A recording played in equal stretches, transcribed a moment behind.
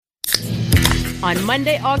On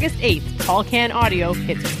Monday, August 8th, Tall Can Audio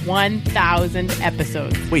hits 1,000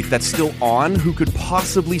 episodes. Wait, that's still on? Who could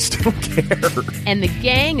possibly still care? And the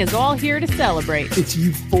gang is all here to celebrate. It's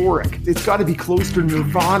euphoric. It's got to be close to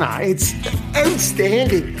Nirvana. It's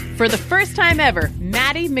outstanding. For the first time ever,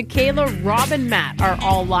 Maddie, Michaela, Rob, and Matt are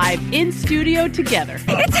all live in studio together.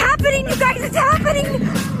 It's happening, you guys! It's happening!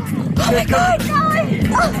 Oh my God, guys!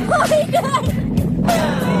 Oh my God!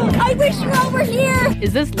 I wish you all were here!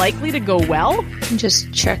 Is this likely to go well?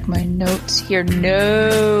 Just check my notes here.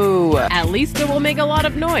 No. At least it will make a lot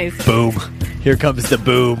of noise. Boom. Here comes the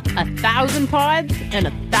boom. 1,000 pods and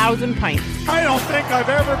 1,000 pints. I don't think I've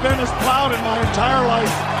ever been as proud in my entire life.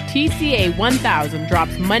 TCA 1000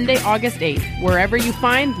 drops Monday, August 8th, wherever you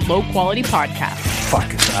find low-quality podcasts.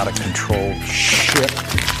 Fuck, it's out of control. Shit.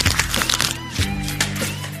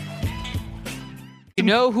 You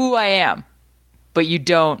know who I am, but you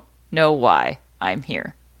don't know why I'm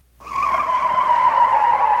here.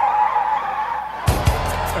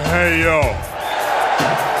 Hey, yo.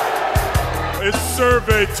 It's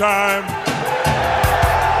survey time.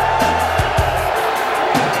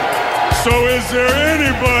 So is there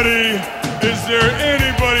anybody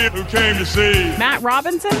who came to see Matt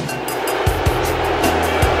Robinson?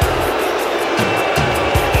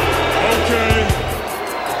 Okay.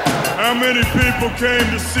 How many people came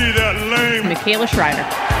to see that lame Michaela Schreider.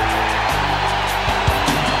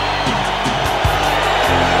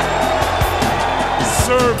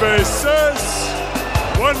 Survey says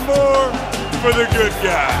one more for the good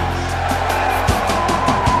guys.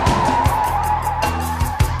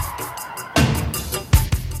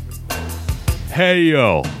 Hey,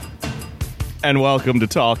 yo. And welcome to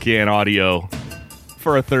Tall Can Audio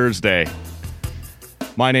for a Thursday.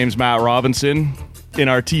 My name's Matt Robinson in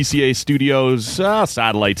our TCA studios,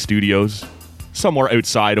 satellite studios, somewhere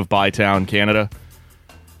outside of Bytown, Canada.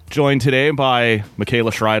 Joined today by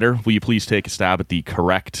Michaela Schreider. Will you please take a stab at the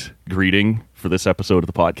correct greeting for this episode of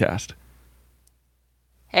the podcast?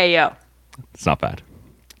 Hey, yo. It's not bad.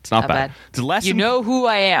 It's not bad. It's less. You know who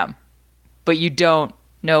I am, but you don't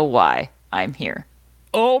know why I'm here.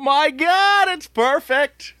 Oh my God, it's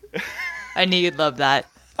perfect. I knew you'd love that.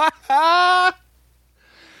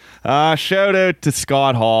 Shout out to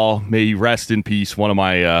Scott Hall. May he rest in peace. One of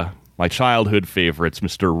my my childhood favorites,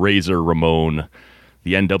 Mr. Razor Ramon.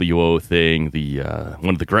 The NWO thing,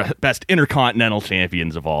 one of the best intercontinental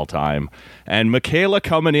champions of all time. And Michaela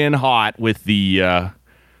coming in hot with the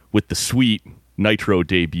sweet Nitro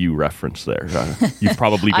debut reference there. You've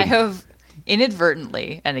probably been... I have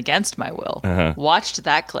inadvertently and against my will watched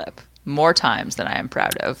that clip more times than I am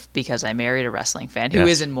proud of because I married a wrestling fan who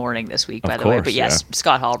is in mourning this week, by the way. But yes, yeah.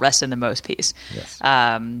 Scott Hall, rest in the most peace. Yes.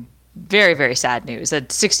 Very, very sad news.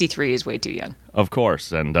 That 63 is way too young. Of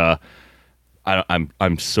course, and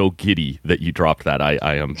I'm so giddy that you dropped that.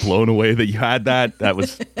 I am blown away that you had that. That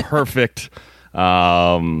was perfect.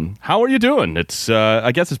 How are you doing? It's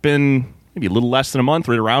I guess it's been maybe a little less than a month,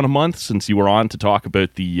 right around a month since you were on to talk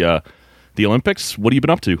about the Olympics. What have you been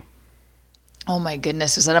up to? Oh my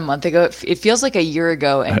goodness, was that a month ago? It feels like a year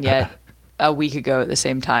ago, and yet a week ago at the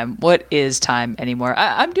same time. What is time anymore?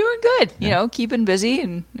 I'm doing good. You know, keeping busy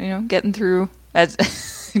and getting through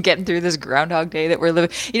getting through this Groundhog Day that we're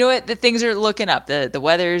living. You know what? The things are looking up. The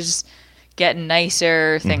weather's getting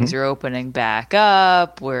nicer. Things are opening back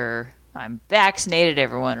up. I'm vaccinated.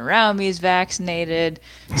 Everyone around me is vaccinated.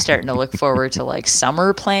 Starting to look forward to like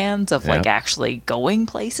summer plans of like actually going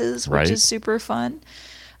places, which is super fun.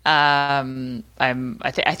 I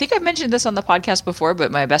think I've mentioned this on the podcast before, but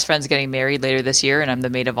my best friend's getting married later this year, and I'm the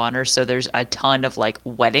maid of honor. So there's a ton of like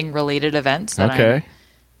wedding related events that I'm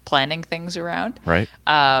planning things around. Right.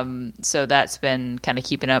 So that's been kind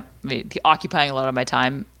of occupying a lot of my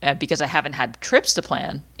time because I haven't had trips to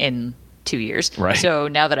plan in 2 years. Right. So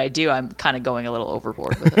now that I do, I'm kind of going a little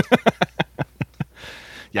overboard with it.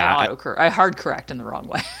 I hard correct in the wrong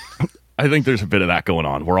way. I think there's a bit of that going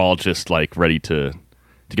on. We're all just like ready to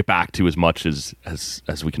get back to as much as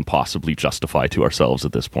we can possibly justify to ourselves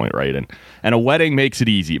at this point, right? And a wedding makes it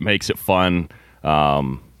easy. It makes it fun.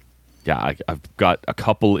 I've got a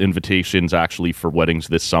couple invitations actually for weddings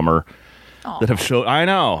this summer that have showed. I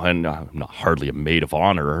know, and I'm not hardly a maid of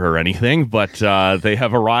honor or anything, but they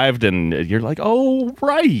have arrived, and you're like, oh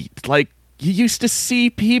right, like you used to see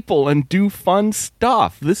people and do fun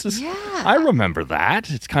stuff. This is, I remember that.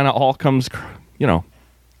 It's kind of all comes,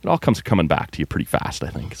 it all comes coming back to you pretty fast, I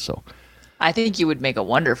think. So, I think you would make a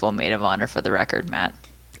wonderful maid of honor for the record, Matt.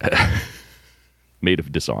 Maid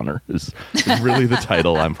of Dishonor is really the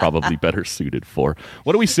title I'm probably better suited for.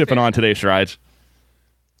 What are we sipping on today, Shrides?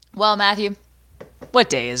 Well, Matthew, what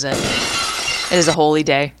day is it? It is a holy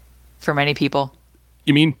day. for many people.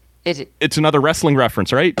 You mean it's another wrestling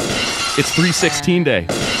reference, right? It's 316 Day.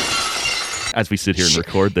 As we sit here and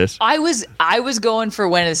record this. I was going for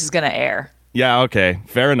when this is going to air. Yeah, okay.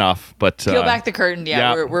 Fair enough. But peel back the curtain.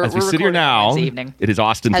 Yeah, we're as we sit here now, it is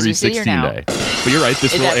Austin 316 Day. But you're right,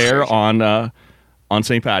 this will air on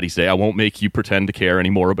St. Paddy's Day. I won't make you pretend to care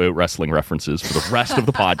anymore about wrestling references for the rest of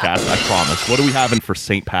the podcast, I promise. What are we having for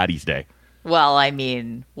St. Paddy's Day? Well, I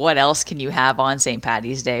mean, what else can you have on St.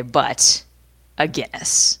 Paddy's Day but a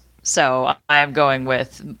Guinness? So I'm going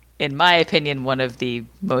with, in my opinion, one of the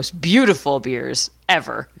most beautiful beers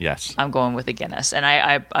ever. Yes. I'm going with a Guinness. And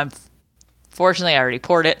I'm fortunately, I already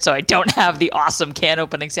poured it, so I don't have the awesome can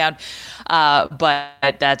opening sound.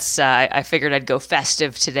 But that's I figured I'd go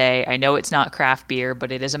festive today. I know it's not craft beer,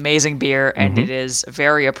 but it is amazing beer, and it is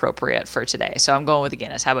very appropriate for today. So I'm going with a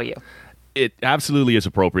Guinness. How about you? It absolutely is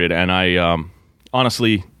appropriate, and I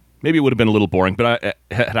honestly, maybe it would have been a little boring, but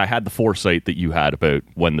had I had the foresight that you had about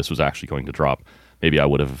when this was actually going to drop, maybe I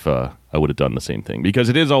would have done the same thing, because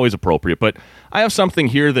it is always appropriate. But I have something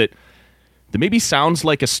here that maybe sounds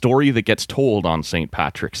like a story that gets told on St.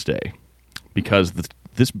 Patrick's Day, because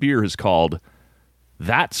this beer is called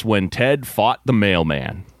 "That's When Ted Fought the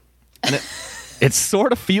Mailman," and it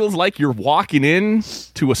sort of feels like you're walking in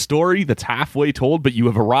to a story that's halfway told, but you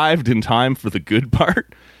have arrived in time for the good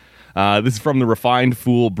part. This is from the Refined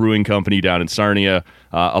Fool Brewing Company down in Sarnia.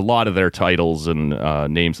 A lot of their titles and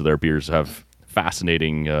names of their beers have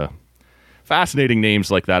fascinating names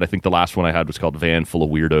like that. I think the last one I had was called Van Full of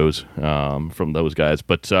Weirdos from those guys.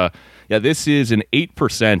 But yeah, this is an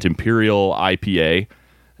 8% Imperial IPA,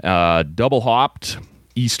 double hopped,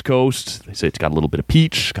 East Coast. They say it's got a little bit of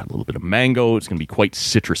peach, got a little bit of mango. It's going to be quite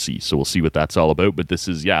citrusy, so we'll see what that's all about. But this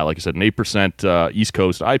is, yeah, like I said, an 8% East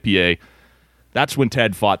Coast IPA. That's when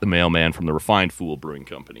Ted fought the mailman from the Refined Fool Brewing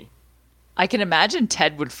Company. I can imagine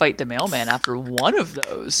Ted would fight the mailman after one of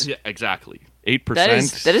those. Yeah, exactly.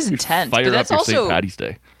 8%. That is intense. Fire but that's up your also St. Paddy's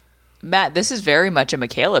Day. Matt, this is very much a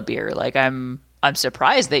Michaela beer. Like I'm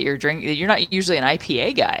surprised that you're not usually an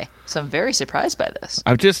IPA guy. So I'm very surprised by this.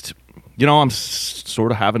 I've just, I'm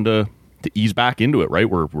sort of having to ease back into it, right?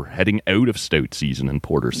 We're heading out of stout season and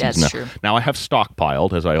porter season. That's true. Now I have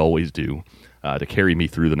stockpiled, as I always do, to carry me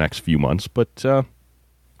through the next few months. But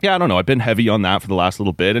yeah, I don't know. I've been heavy on that for the last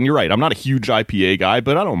little bit. And you're right. I'm not a huge IPA guy,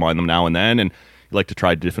 but I don't mind them now and then. And you like to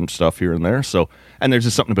try different stuff here and there. So, and there's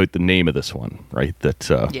just something about the name of this one, right? That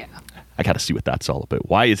yeah. I got to see what that's all about.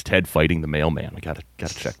 Why is Ted fighting the mailman? I got to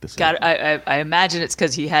check this out. I imagine it's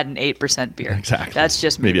because he had an 8% beer. Exactly. That's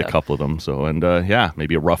just me, maybe though. A couple of them. So, and yeah,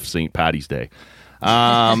 maybe a rough St. Paddy's Day.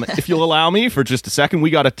 If you'll allow me for just a second, we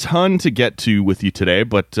got a ton to get to with you today,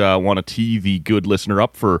 but want to tee the good listener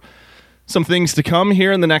up for some things to come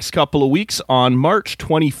here in the next couple of weeks. On March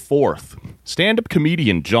 24th, stand-up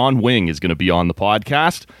comedian John Wing is going to be on the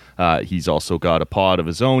podcast. He's also got a pod of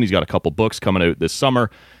his own. He's got a couple books coming out this summer,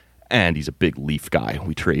 and he's a big Leaf guy.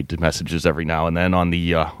 We trade messages every now and then on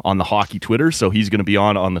the hockey Twitter, so he's going to be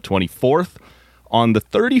on the 24th. On the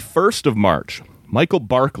 31st of March, Michael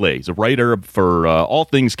Barclay is a writer for all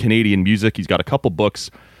things Canadian music. He's got a couple books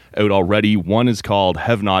out already. One is called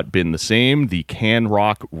Have Not Been the Same, the Can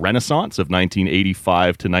Rock Renaissance of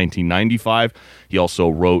 1985 to 1995. He also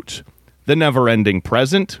wrote The Never Ending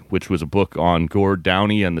Present, which was a book on Gord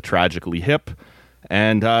Downie and the Tragically Hip.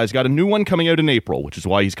 And he's got a new one coming out in April, which is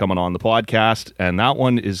why he's coming on the podcast. And that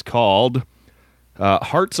one is called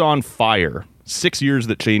Hearts on Fire, 6 Years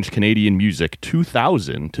That Changed Canadian Music,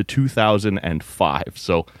 2000 to 2005.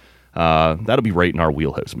 So that'll be right in our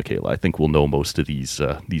wheelhouse, Michaela. I think we'll know most of these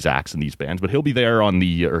acts and these bands, but he'll be there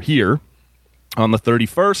here on the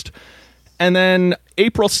 31st. And then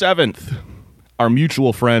April 7th, our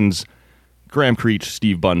mutual friends Graham Creech,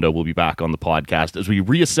 Steve Bunda will be back on the podcast as we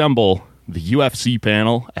reassemble the UFC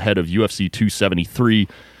panel ahead of UFC 273.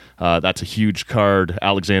 That's a huge card.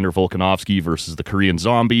 Alexander Volkanovski versus the Korean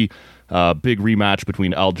Zombie. Big rematch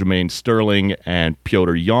between Aljamain Sterling and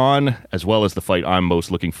Petr Yan, as well as the fight I'm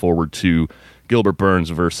most looking forward to, Gilbert Burns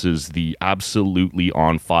versus the absolutely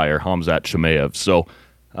on fire Khamzat Chimaev. So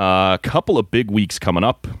a couple of big weeks coming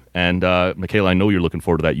up. And Michaela, I know you're looking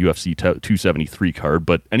forward to that UFC 273 card,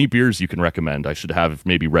 but any beers you can recommend I should have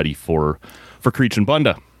maybe ready for Creech and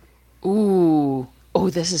Bunda? Ooh. Oh,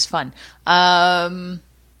 this is fun. I'm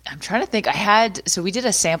trying to think. We did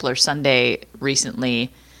a sampler Sunday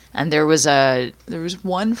recently, and there was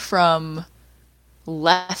one from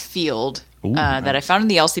Left Field that I found in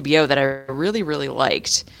the LCBO that I really, really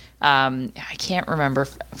liked. I can't remember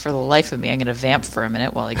for the life of me. I'm going to vamp for a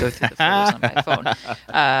minute while I go through the photos on my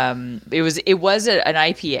phone. It was an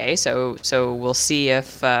IPA, so we'll see if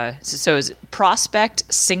so. It was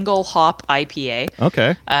Prospect Single Hop IPA.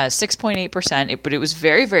 Okay. 6.8%, but it was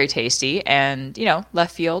very, very tasty, and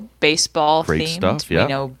left field baseball Great themed. stuff. Yeah. We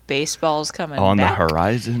know baseball's coming On back. the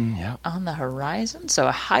horizon. Yeah. On the horizon. So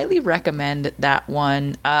I highly recommend that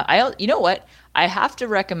one. You know what? I have to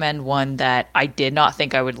recommend one that I did not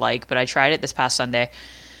think I would like, but I tried it this past Sunday.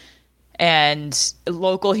 And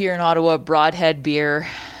local here in Ottawa, Broadhead Brewery.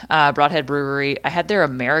 I had their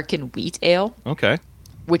American Wheat Ale. Okay.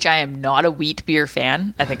 Which I am not a wheat beer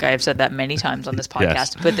fan. I think I have said that many times on this podcast.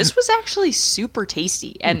 Yes. But this was actually super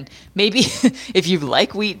tasty. And maybe if you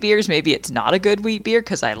like wheat beers, maybe it's not a good wheat beer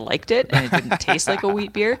because I liked it and it didn't taste like a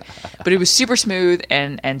wheat beer. But it was super smooth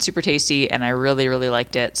and super tasty, and I really, really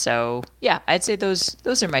liked it. So, yeah, I'd say those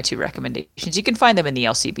are my two recommendations. You can find them in the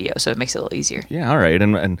LCBO, so it makes it a little easier. Yeah, all right.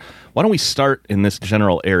 And why don't we start in this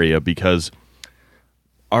general area, because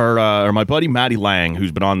my buddy Matty Lang,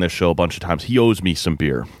 who's been on this show a bunch of times, he owes me some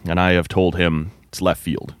beer, and I have told him it's left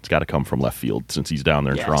field. It's got to come from left field. Since he's down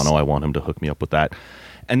there in Toronto, I want him to hook me up with that.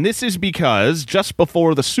 And this is because just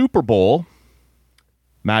before the Super Bowl,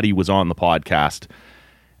 Matty was on the podcast,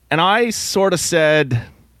 and I sort of said,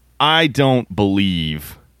 I don't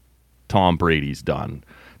believe Tom Brady's done.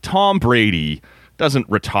 Tom Brady doesn't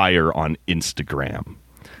retire on Instagram.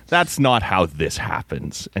 That's not how this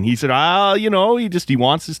happens. And he said, he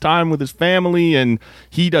wants his time with his family, and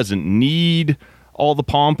he doesn't need all the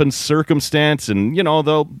pomp and circumstance. And,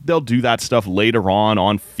 they'll do that stuff later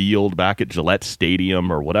on field back at Gillette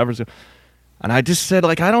Stadium or whatever. And I just said,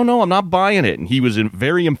 I don't know. I'm not buying it. And he was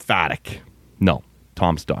very emphatic. No,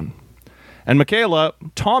 Tom's done. And Michaela,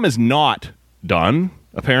 Tom is not done.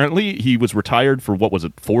 Apparently, he was retired for,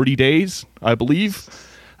 40 days, I believe.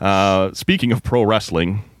 Speaking of pro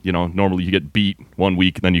wrestling, normally you get beat 1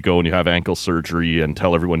 week, and then you go and you have ankle surgery and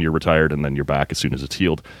tell everyone you're retired, and then you're back as soon as it's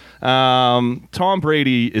healed. Tom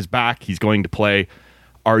Brady is back. He's going to play.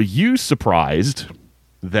 Are you surprised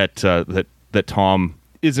that Tom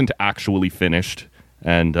isn't actually finished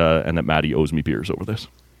and that Maddie owes me beers over this?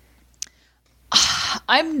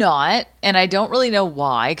 I'm not, and I don't really know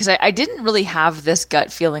why, because I didn't really have this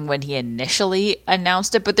gut feeling when he initially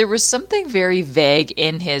announced it, but there was something very vague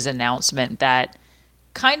in his announcement that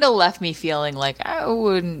kind of left me feeling like I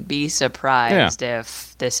wouldn't be surprised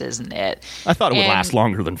if this isn't it. I thought it would last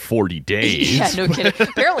longer than 40 days. Yeah, no kidding.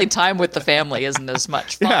 Apparently time with the family isn't as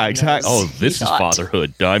much fun. Yeah, exactly. Oh, this is thought.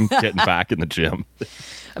 Fatherhood. I'm getting back in the gym.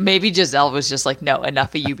 Maybe Giselle was just like, no,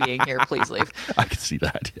 enough of you being here. Please leave. I could see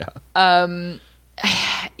that, yeah.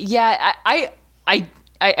 Yeah,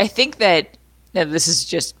 I think that this is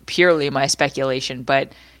just purely my speculation,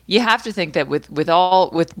 but you have to think that with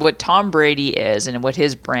what Tom Brady is and what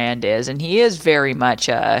his brand is, and he is very much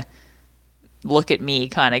a look at me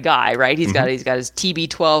kind of guy, right? He's got his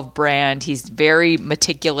TB12 brand. He's very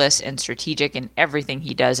meticulous and strategic in everything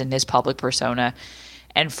he does in his public persona.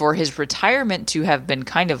 And for his retirement to have been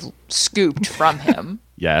kind of scooped from him,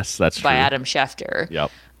 yes, that's true, by Adam Schefter.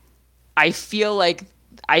 Yep. I feel like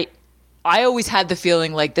I always had the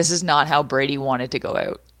feeling like this is not how Brady wanted to go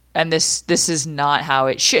out. And this is not how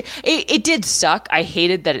it should. It did suck. I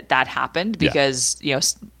hated that happened because,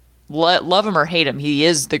 love him or hate him, he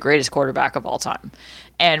is the greatest quarterback of all time.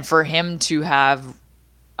 And for him to have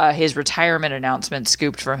his retirement announcement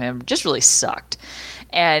scooped from him just really sucked.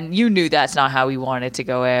 And you knew that's not how he wanted to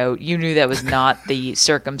go out. You knew that was not the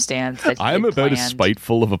circumstance that he I'm had about planned. as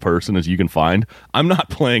spiteful of a person as you can find. I'm not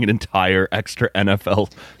playing an entire extra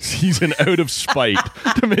NFL season out of spite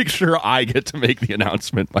to make sure I get to make the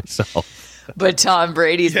announcement myself. But Tom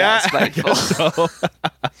Brady's that I spiteful. guess so.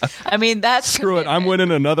 I mean, that's Screw it. I'm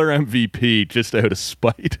winning another MVP just out of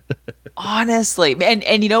spite. Honestly.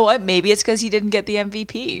 And you know what? Maybe it's because he didn't get the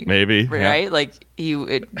MVP. Maybe. Right? Yeah. Like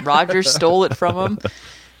Rodgers stole it from him.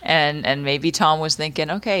 And maybe Tom was thinking,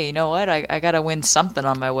 okay, you know what? I got to win something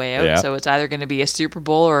on my way out. Yeah. So it's either going to be a Super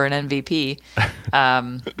Bowl or an MVP.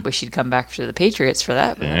 Wish he'd come back to the Patriots for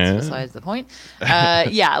that, but that's besides the point.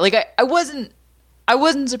 I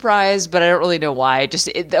wasn't surprised, but I don't really know why. Just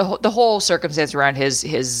the whole circumstance around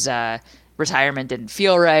his retirement didn't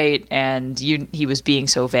feel right, and he was being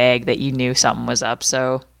so vague that you knew something was up.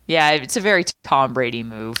 So yeah, it's a very Tom Brady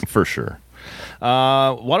move for sure.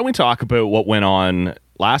 Why don't we talk about what went on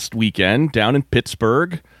last weekend down in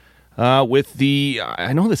Pittsburgh with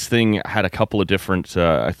I know this thing had a couple of different.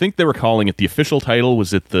 I think they were calling it, the official title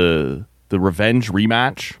was it the Revenge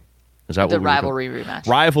Rematch. Is that The what we were rivalry rematch.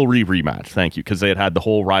 Rivalry rematch. Thank you, because they had the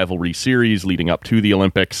whole rivalry series leading up to the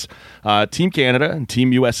Olympics. Team Canada and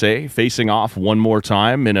Team USA facing off one more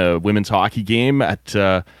time in a women's hockey game at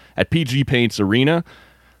PG Paints Arena.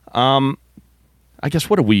 I guess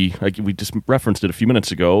we just referenced it a few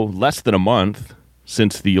minutes ago. Less than a month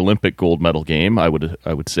since the Olympic gold medal game, I would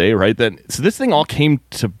say, right? So this thing all came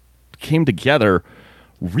together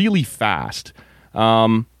really fast.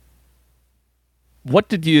 What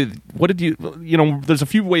did you there's a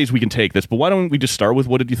few ways we can take this, but why don't we just start with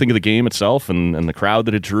what did you think of the game itself and the crowd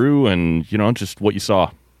that it drew and, just what you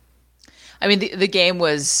saw? I mean, the game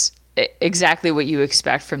was exactly what you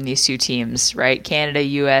expect from these two teams, right? Canada,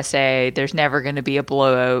 USA, there's never going to be a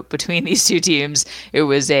blowout between these two teams. It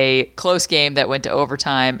was a close game that went to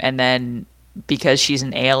overtime, and then because she's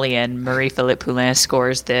an alien, Marie-Philippe Poulin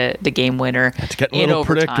scores the game winner. To get a little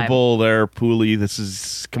predictable there, Pooley. This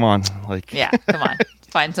is, come on. Yeah, come on.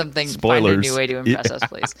 Find something, Spoilers. Find a new way to impress us,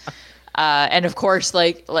 please. And of course,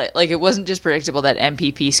 like it wasn't just predictable that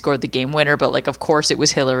MPP scored the game winner, but of course it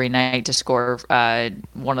was Hilary Knight to score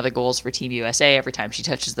one of the goals for Team USA. Every time she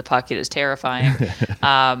touches the puck, it is terrifying.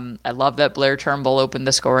 I love that Blair Turnbull opened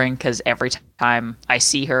the scoring because every time I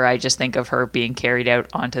see her, I just think of her being carried out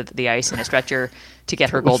onto the ice in a stretcher to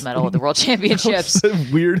get her gold medal at the World Championships. That was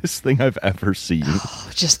the weirdest thing I've ever seen.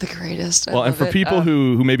 Oh, just the greatest. Well, and for people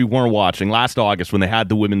who maybe weren't watching, last August when they had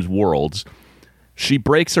the Women's Worlds, she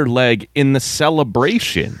breaks her leg in the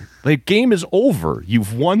celebration. The game is over.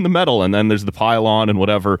 You've won the medal, and then there's the pylon and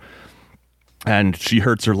whatever. And she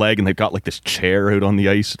hurts her leg, and they've got this chair out on the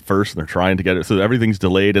ice at first, and they're trying to get it. So everything's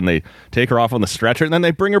delayed, and they take her off on the stretcher, and then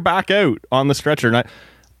they bring her back out on the stretcher. And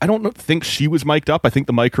I don't think she was mic'd up. I think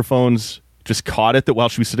the microphones just caught it that while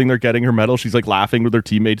she was sitting there getting her medal, she's laughing with her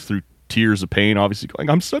teammates through tears of pain, obviously going,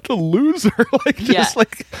 I'm such a loser.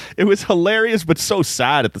 It was hilarious, but so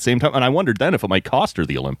sad at the same time. And I wondered then if it might cost her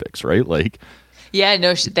the Olympics, right? Yeah,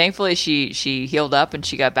 no, thankfully she healed up and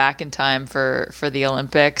she got back in time for the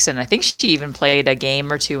Olympics. And I think she even played a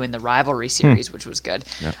game or two in the rivalry series, which was good.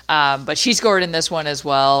 Yeah. But she scored in this one as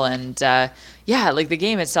well. And the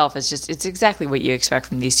game itself is it's exactly what you expect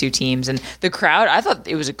from these two teams. And the crowd, I thought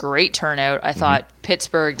it was a great turnout. I thought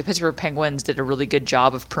the Pittsburgh Penguins did a really good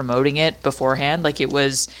job of promoting it beforehand. It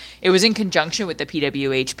was in conjunction with the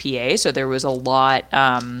PWHPA. So there was a lot,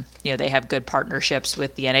 they have good partnerships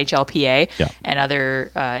with the NHLPA and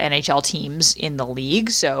other NHL teams in the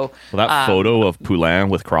league. So that photo of Poulin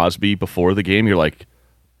with Crosby before the game, you're like,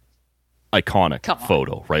 iconic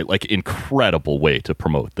photo, right? Incredible way to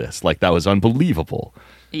promote this. That was unbelievable.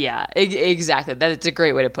 Yeah, exactly. That's a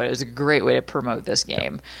great way to put it. It was a great way to promote this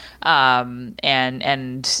game. And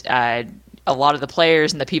a lot of the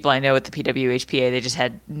players and the people I know at the PWHPA, they just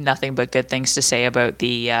had nothing but good things to say about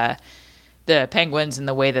the Penguins and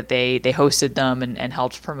the way that they hosted them and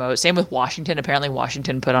helped promote. Same with Washington. Apparently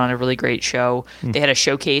Washington put on a really great show. They had a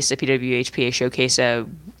showcase, a PWHPA showcase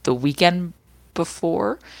the weekend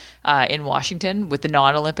before in Washington with the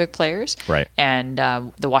non-Olympic players. Right. And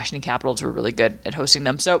the Washington Capitals were really good at hosting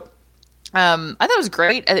them. So I thought it was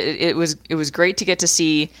great. It was great to get to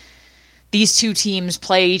see these two teams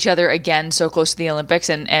play each other again so close to the Olympics.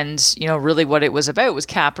 And really what it was about was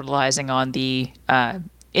capitalizing on the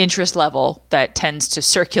interest level that tends to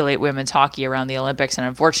circulate women's hockey around the Olympics. And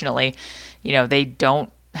unfortunately, they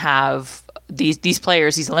don't have these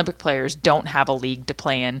players, these Olympic players don't have a league to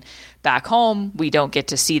play in back home. We don't get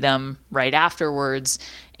to see them right afterwards.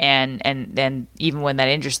 And then even when that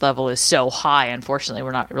interest level is so high, unfortunately,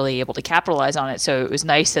 we're not really able to capitalize on it. So it was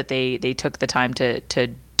nice that they took the time to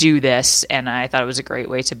do this. And I thought it was a great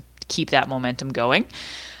way to keep that momentum going.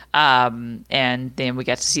 And then we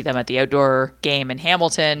got to see them at the outdoor game in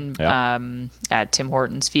Hamilton, at Tim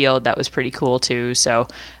Hortons Field. That was pretty cool too. So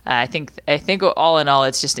I think all in all,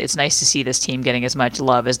 it's nice to see this team getting as much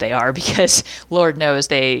love as they are, because Lord knows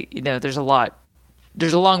there's a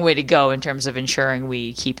long way to go in terms of ensuring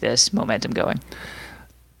we keep this momentum going.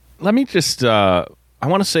 Let me just, I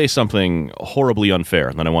want to say something horribly unfair,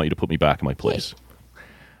 and then I want you to put me back in my place.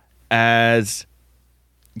 As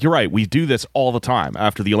you're right, we do this all the time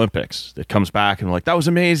after the Olympics. It comes back and we're like, that was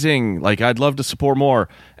amazing. I'd love to support more.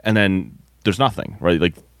 And then there's nothing,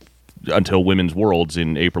 right? Until Women's Worlds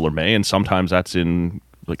in April or May. And sometimes that's in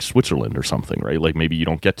Switzerland or something, right? Maybe you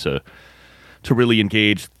don't get to really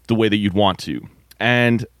engage the way that you'd want to.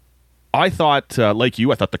 And I thought, like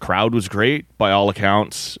you, I thought the crowd was great. By all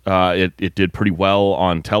accounts, it did pretty well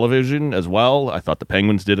on television as well. I thought the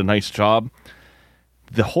Penguins did a nice job.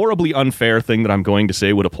 The horribly unfair thing that I'm going to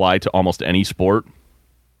say would apply to almost any sport. It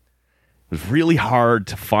was really hard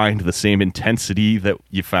to find the same intensity that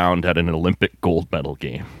you found at an Olympic gold medal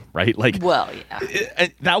game. right? Like, well, yeah.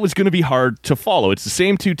 That was going to be hard to follow. It's the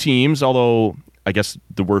same two teams, although I guess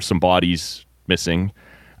there were some bodies missing.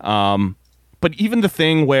 But even the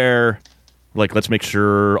thing where, like, let's make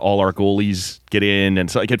sure all our goalies get in,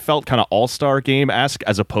 and so like it felt kind of all-star game-esque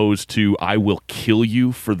as opposed to I will kill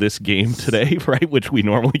you for this game today, right? Which we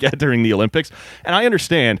normally get during the Olympics. And I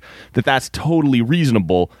understand that that's totally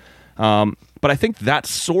reasonable. But I think that's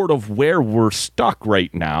sort of where we're stuck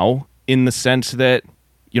right now, in the sense that,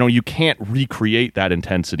 you know, you can't recreate that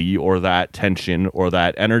intensity or that tension or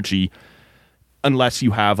that energy unless you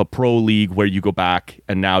have a pro league where you go back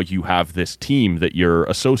and now you have this team that you're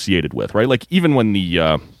associated with, right? Like, even when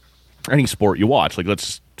the any sport you watch, like,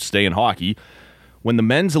 let's stay in hockey, when the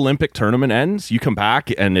men's Olympic tournament ends, you come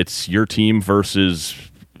back and it's your team versus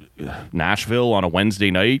Nashville on a Wednesday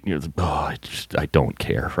night. You're I don't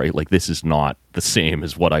care, right? Like, this is not the same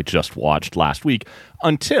as what I just watched last week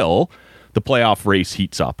until the playoff race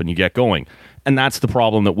heats up and you get going. And that's the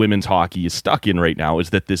problem that women's hockey is stuck in right now, is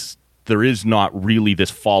that there is not really this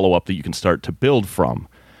follow-up that you can start to build from,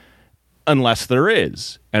 unless there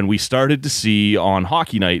is. And we started to see on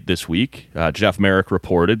Hockey Night this week, Jeff Merrick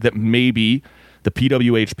reported that maybe the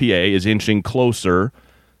PWHPA is inching closer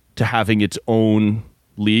to having its own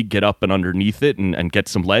league get up and underneath it and get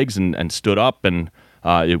some legs and stood up, and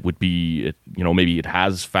it would be, you know, maybe it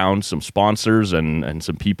has found some sponsors and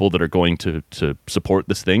some people that are going to support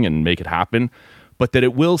this thing and make it happen, but that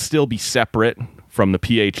it will still be separate from the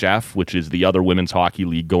PHF, which is the other women's hockey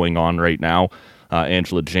league going on right now.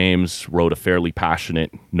 Angela James wrote a fairly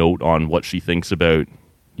passionate note on what she thinks about,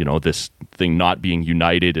 you know, this thing not being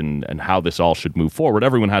united and how this all should move forward.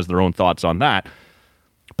 Everyone has their own thoughts on that.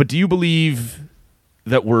 But do you believe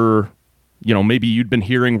that we're, you know, maybe you'd been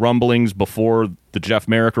hearing rumblings before the Jeff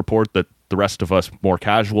Merrick report that the rest of us more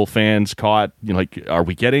casual fans caught, you know, like, are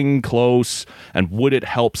we getting close? And would it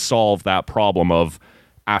help solve that problem of,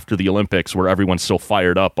 after the Olympics, where everyone's so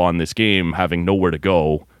fired up on this game, having nowhere to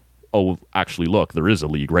go? Oh, actually, look, there is a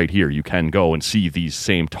league right here. You can go and see these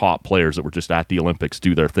same top players that were just at the Olympics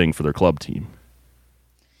do their thing for their club team.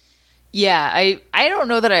 Yeah, I don't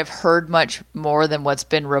know that I've heard much more than what's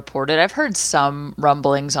been reported. I've heard some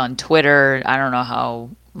rumblings on Twitter. I don't know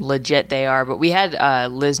how legit they are, but we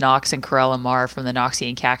had Liz Knox and Corella Marr from the Noxie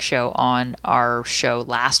and Cack show on our show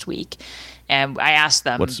last week, and I asked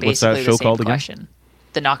them what's basically that show the same called question. Again?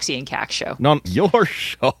 The Noxie and Cack show. No, your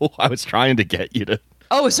show. I was trying to get you to.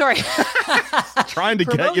 Oh, sorry. Trying to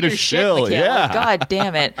get you to shill. Yeah. God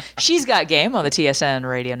damn it. She's Got Game on the TSN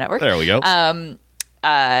radio network. There we go. And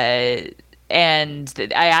I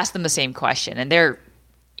asked them the same question, and they're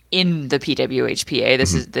in the PWHPA.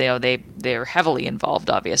 This is, you know, they're heavily involved,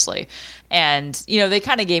 obviously, and, you know, they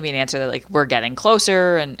kind of gave me an answer that, like, we're getting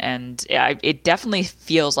closer, and yeah, it definitely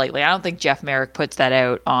feels like I don't think Jeff Merrick puts that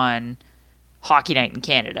out on Hockey Night in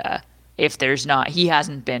Canada if there's not, he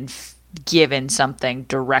hasn't been given something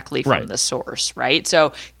directly from the source, right?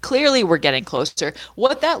 So clearly we're getting closer.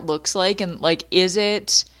 What that looks like, and, like, is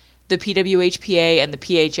it the PWHPA and the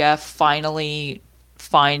PHF finally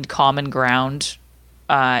find common ground,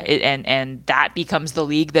 and that becomes the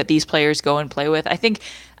league that these players go and play with? I think,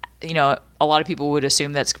 you know, a lot of people would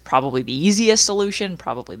assume that's probably the easiest solution,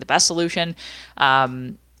 probably the best solution.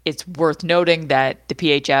 It's worth noting that the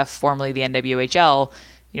PHF, formerly the NWHL,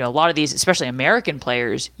 you know, a lot of these, especially American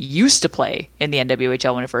players, used to play in the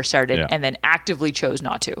NWHL when it first started, and then actively chose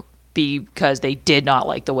not to because they did not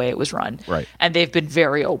like the way it was run. Right. And they've been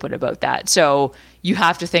very open about that. So you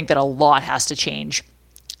have to think that a lot has to change.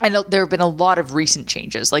 And there have been a lot of recent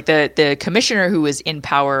changes. Like the commissioner who was in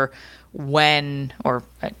power when, or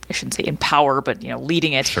I shouldn't say in power, but, you know,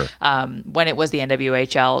 leading it, when it was the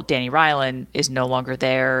NWHL, Danny Ryland is no longer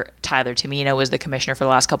there. Tyler Tamina was the commissioner for the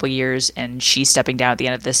last couple of years, and she's stepping down at the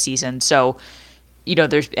end of this season. So, you know,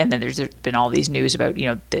 there's been all these news about, you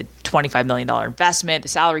know, the $25 million investment, the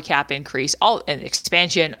salary cap increase, and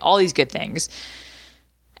expansion, all these good things.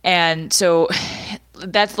 And so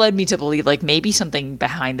that's led me to believe, like, maybe something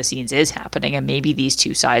behind the scenes is happening, and maybe these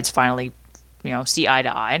two sides finally, you know, see eye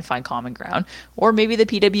to eye and find common ground. Or maybe the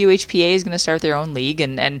PWHPA is going to start their own league.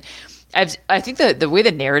 And I think the way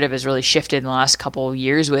the narrative has really shifted in the last couple of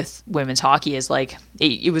years with women's hockey is, like,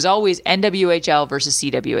 it was always NWHL versus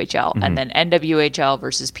CWHL, and then NWHL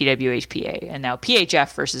versus PWHPA, and now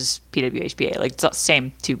PHF versus PWHPA. Like, it's the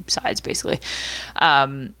same two sides, basically.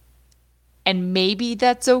 And maybe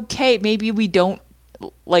that's okay. Maybe we don't,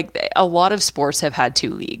 like, a lot of sports have had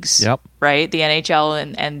two leagues. Yep. Right? The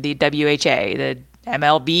NHL and the WHA. The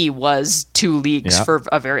MLB was 2 leagues for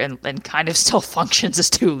a very and kind of still functions as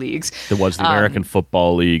 2 leagues. There was the American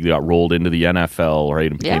Football League that got rolled into the NFL,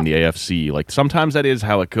 right, and became the AFC. Like sometimes that is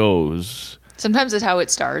how it goes. Sometimes it's how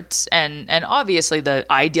it starts, and obviously the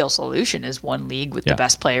ideal solution is 1 league with the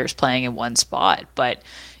best players playing in 1 spot. But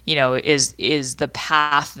is the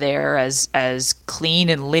path there as clean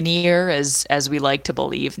and linear as we like to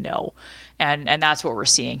believe? No, and that's what we're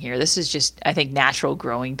seeing here. This is just, I think, natural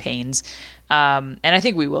growing pains, and I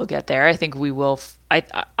think we will get there. I think we will.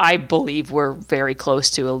 I believe we're very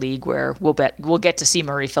close to a league where we'll get to see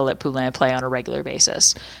Marie-Philippe Poulin play on a regular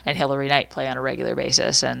basis and Hilary Knight play on a regular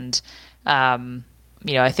basis, and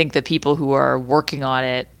I think the people who are working on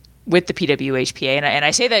it with the PWHPA, and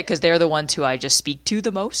I say that because they're the ones who I just speak to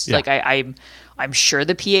the most. Yeah. Like I'm sure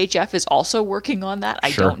the PHF is also working on that.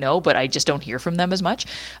 I don't know, but I just don't hear from them as much.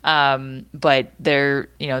 But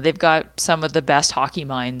they've got some of the best hockey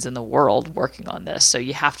minds in the world working on this, so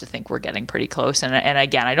you have to think we're getting pretty close. And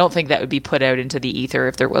again, I don't think that would be put out into the ether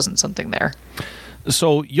if there wasn't something there.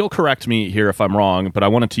 So you'll correct me here if I'm wrong, but I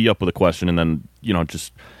want to tee up with a question, and then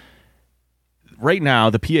just right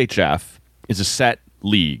now the PHF is a set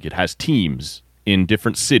league. It has teams in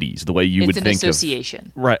different cities, the way you would think of. It's an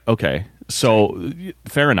association. Right, okay. So,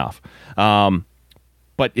 fair enough.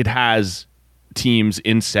 But it has teams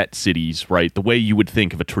in set cities, right, the way you would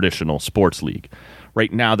think of a traditional sports league.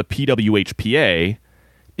 Right now, the PWHPA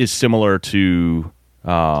is similar to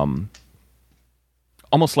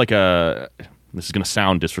almost like a, this is going to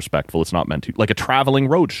sound disrespectful, it's not meant to, like a traveling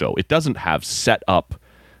road show. It doesn't have set up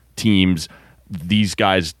teams. These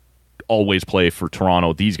guys always play for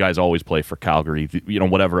Toronto. These guys always play for Calgary,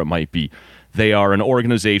 whatever it might be. They are an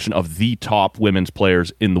organization of the top women's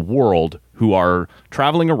players in the world who are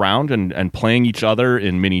traveling around and playing each other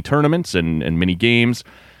in mini tournaments and mini games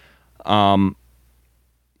to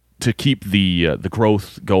keep the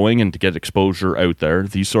growth going and to get exposure out there,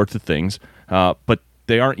 these sorts of things. But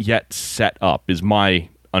they aren't yet set up, is my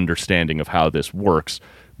understanding of how this works.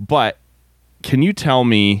 But can you tell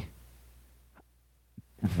me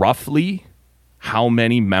roughly how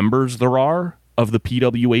many members there are of the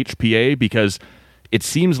PWHPA? Because it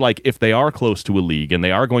seems like if they are close to a league and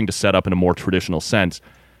they are going to set up in a more traditional sense,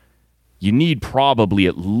 you need probably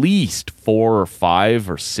at least 4 or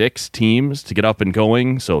 5 or 6 teams to get up and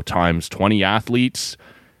going. So times 20 athletes.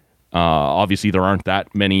 Obviously, there aren't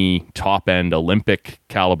that many top-end Olympic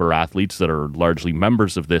caliber athletes that are largely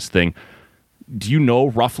members of this thing. Do you know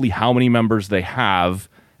roughly how many members they have,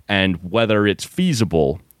 and whether it's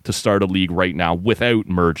feasible to start a league right now without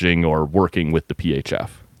merging or working with the PHF?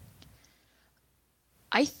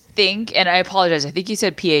 I think, and I apologize, I think you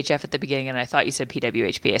said PHF at the beginning, and I thought you said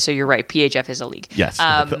PWHPA. So you're right, PHF is a league. Yes.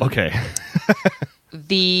 Okay.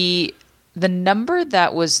 The number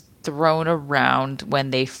that was thrown around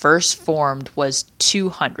when they first formed was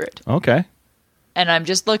 200. Okay. And I'm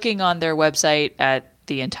just looking on their website at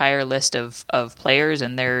the entire list of players,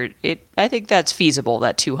 and I think that's feasible.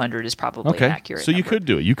 That 200 is probably an accurate so number. You could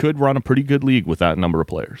do it. You could run a pretty good league with that number of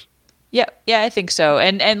players. Yeah, I think so.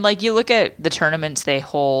 And like you look at the tournaments they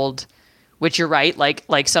hold, which you're right,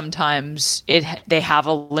 like sometimes they have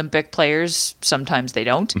Olympic players, sometimes they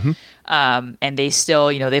don't. Mm-hmm. And they still,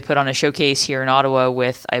 they put on a showcase here in Ottawa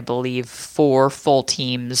with, I believe, 4 full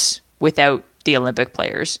teams without the Olympic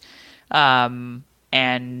players.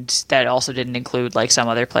 And that also didn't include like some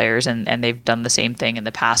other players, and they've done the same thing in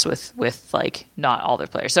the past with like not all their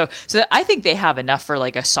players. So I think they have enough for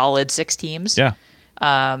like a solid 6 teams. Yeah.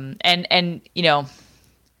 And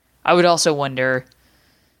I would also wonder,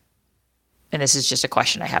 and this is just a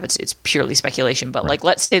question I have, it's purely speculation, but like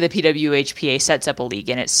let's say the PWHPA sets up a league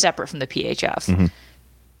and it's separate from the PHF. Mm-hmm.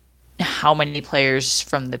 How many players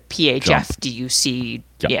from the PHF do you see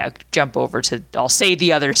jump over to, I'll say,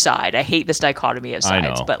 the other side? I hate this dichotomy of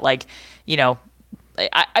sides, but like,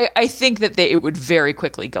 I think that it would very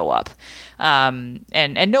quickly go up.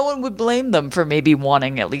 And no one would blame them for maybe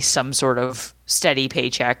wanting at least some sort of steady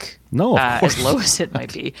paycheck, as low as it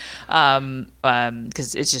might be,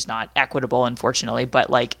 because it's just not equitable, unfortunately. But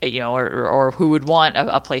like, or who would want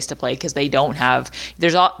a place to play because they don't have.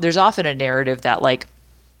 There's often a narrative that like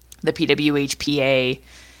the PWHPA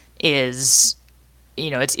is,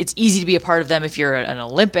 it's easy to be a part of them if you're an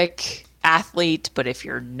Olympic athlete, but if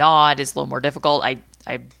you're not, it's a little more difficult. I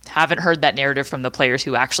haven't heard that narrative from the players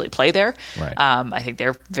who actually play there. Right. I think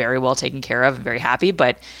they're very well taken care of and very happy,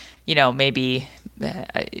 but maybe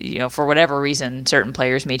for whatever reason, certain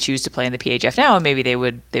players may choose to play in the PHF now, and maybe they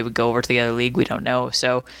would go over to the other league. We don't know.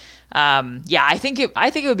 So I think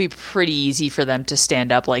it would be pretty easy for them to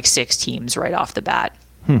stand up like 6 teams right off the bat.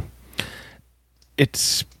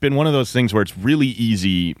 it's been one of those things where it's really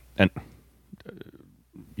easy and,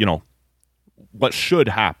 what should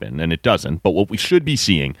happen, and it doesn't, but what we should be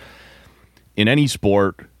seeing in any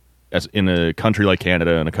sport, as in a country like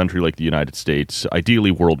Canada and a country like the United States, ideally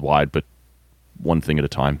worldwide, but one thing at a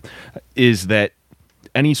time, is that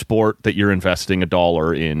any sport that you're investing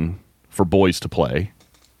 $1 in for boys to play,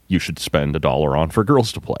 you should spend $1 on for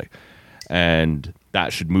girls to play. And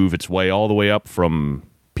that should move its way all the way up from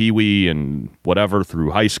Pee-wee and whatever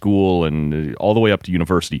through high school and all the way up to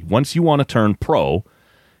university. Once you want to turn pro,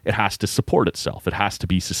 it has to support itself. It has to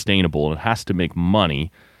be sustainable, and it has to make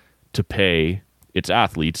money to pay its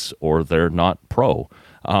athletes, or they're not pro.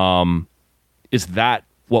 Is that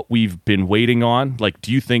what we've been waiting on? Like,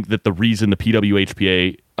 do you think that the reason the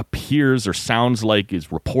PWHPA appears or sounds like is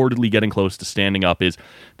reportedly getting close to standing up is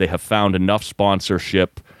they have found enough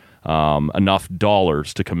sponsorship, enough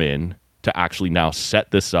dollars to come in to actually now set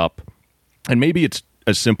this up? And maybe it's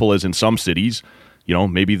as simple as in some cities,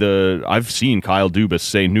 I've seen Kyle Dubas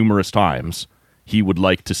say numerous times he would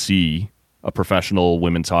like to see a professional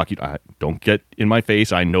women's hockey. Don't get in my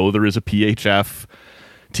face. I know there is a PHF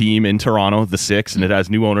team in Toronto, the Six, and it has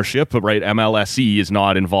new ownership, but MLSE is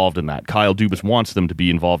not involved in that. Kyle Dubas wants them to be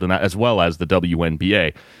involved in that, as well as the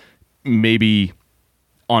WNBA. Maybe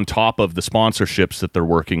on top of the sponsorships that they're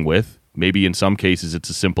working with, maybe in some cases it's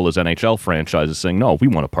as simple as NHL franchises saying, no, we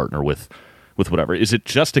want to partner with whatever. Is it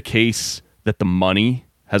just a case that the money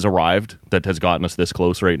has arrived that has gotten us this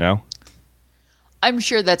close right now? I'm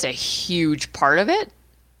sure that's a huge part of it.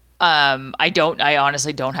 I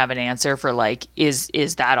honestly don't have an answer for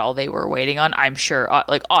is that all they were waiting on? I'm sure,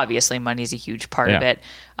 obviously money's a huge part of it.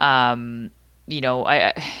 I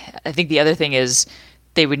think the other thing is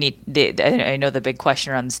they would need, I know the big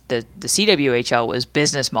question around the CWHL was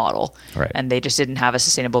business model, right? And they just didn't have a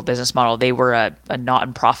sustainable business model. They were a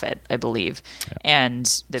not-in-profit, I believe. Yeah.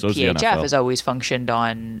 And the PHF has always functioned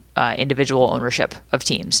on individual ownership of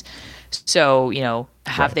teams. So,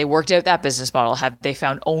 have they worked out that business model? Have they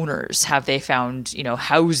found owners? Have they found,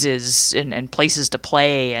 houses and places to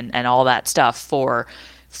play and all that stuff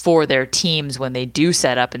for their teams when they do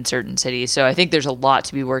set up in certain cities? So I think there's a lot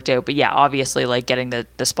to be worked out. But yeah, obviously, getting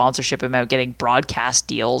the sponsorship amount, getting broadcast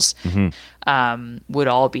deals would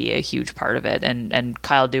all be a huge part of it. And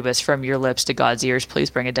Kyle Dubas, from your lips to God's ears, please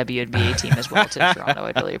bring a WNBA team as well to Toronto.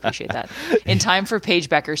 I'd really appreciate that. In time for Paige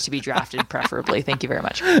Beckers to be drafted, preferably. Thank you very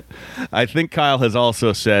much. I think Kyle has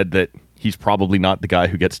also said that he's probably not the guy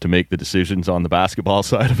who gets to make the decisions on the basketball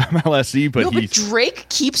side of MLSE, but Drake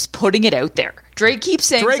keeps putting it out there. Drake keeps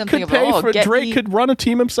saying something about, Drake could run a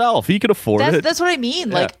team himself. He could afford it. That's what I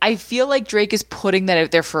mean. Yeah. I feel like Drake is putting that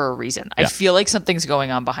out there for a reason. Yeah. I feel like something's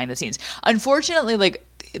going on behind the scenes. Unfortunately,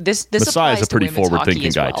 this Masai is a pretty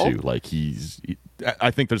forward-thinking guy well. too. I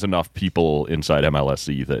think there's enough people inside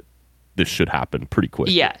MLSE that this should happen pretty quick.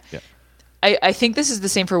 Yeah. I think this is the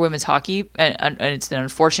same for women's hockey, and it's an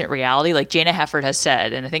unfortunate reality. Like Jana Hefford has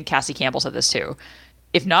said, and I think Cassie Campbell said this too,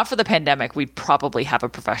 if not for the pandemic, we'd probably have a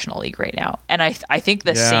professional league right now. And I think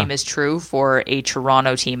the same is true for a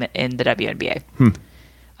Toronto team in the WNBA.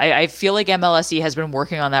 I feel like MLSE has been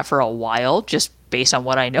working on that for a while, just based on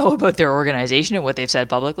what I know about their organization and what they've said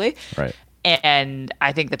publicly. Right. And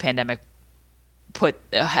I think the pandemic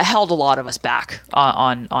held a lot of us back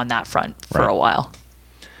on that front for a while.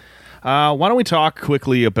 Why don't we talk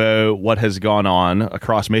quickly about what has gone on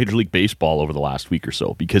across Major League Baseball over the last week or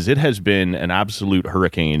so, because it has been an absolute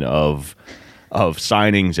hurricane of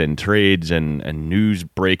signings and trades and news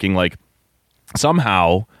breaking.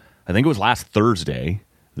 Somehow, I think it was last Thursday,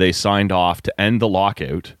 they signed off to end the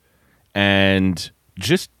lockout, and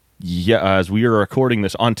as we are recording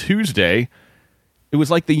this on Tuesday, it was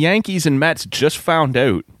like the Yankees and Mets just found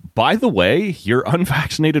out, by the way, your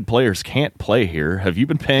unvaccinated players can't play here. Have you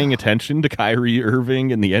been paying attention to Kyrie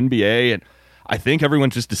Irving and the NBA? And I think everyone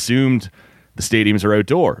just assumed the stadiums are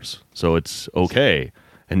outdoors, so it's okay.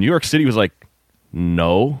 And New York City was like,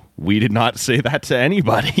 no, we did not say that to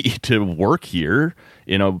anybody to work here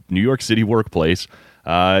in a New York City workplace.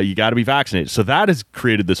 You got to be vaccinated. So that has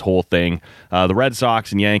created this whole thing. The Red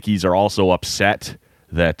Sox and Yankees are also upset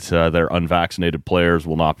that their unvaccinated players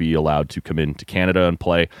will not be allowed to come into Canada and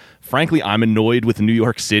play. Frankly, I'm annoyed with New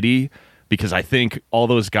York City because I think all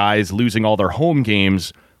those guys losing all their home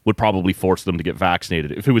games would probably force them to get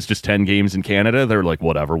vaccinated. If it was just 10 games in Canada, they're like,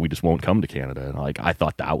 whatever, we just won't come to Canada. And I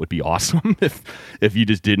thought that would be awesome if you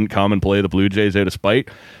just didn't come and play the Blue Jays out of spite.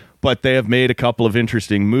 But they have made a couple of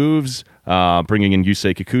interesting moves, bringing in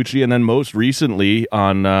Yusei Kikuchi, and then most recently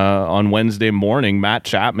on Wednesday morning, Matt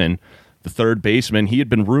Chapman, the third baseman. He had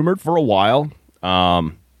been rumored for a while.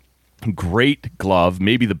 great glove,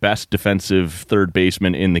 maybe the best defensive third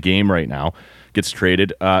baseman in the game right now, gets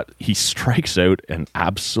traded. He strikes out an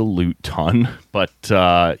absolute ton, but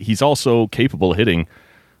he's also capable of hitting,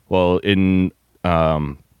 well, in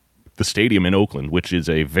the stadium in Oakland, which is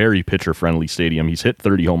a very pitcher-friendly stadium. He's hit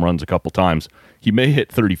 30 home runs a couple times. He may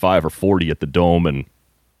hit 35 or 40 at the Dome and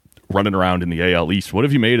running around in the AL East. What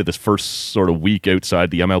have you made of this first sort of week outside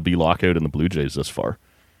the MLB lockout and the Blue Jays thus far?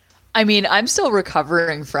 I mean, I'm still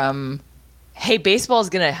recovering from, hey, baseball is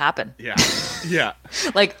going to happen. Yeah. Yeah.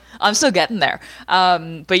 Like, I'm still getting there.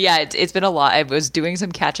 But yeah, it's been a lot. I was doing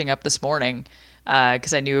some catching up this morning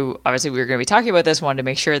because I knew obviously we were going to be talking about this. Wanted to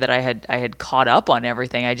make sure that I had caught up on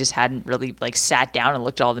everything. I just hadn't really like sat down and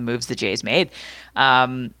looked at all the moves the Jays made.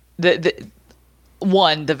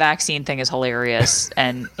 The vaccine thing is hilarious,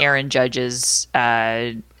 and Aaron Judge's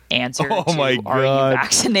answer oh my to, God. are you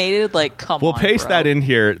vaccinated? Like, come on, We'll paste bro. that in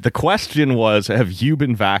here. The question was, have you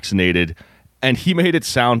been vaccinated? And he made it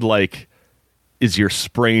sound like, is your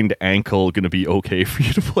sprained ankle going to be okay for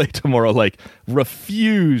you to play tomorrow? Like,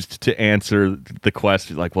 refused to answer the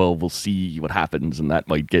question. Like, well, we'll see what happens, and that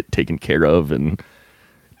might get taken care of. And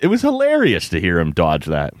it was hilarious to hear him dodge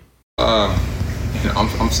that.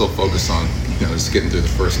 I'm so focused on just getting through the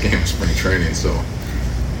first game of spring training. So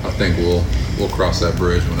I think we'll cross that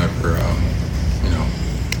bridge whenever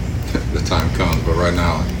the time comes. But right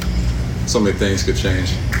now, so many things could change.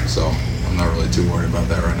 So I'm not really too worried about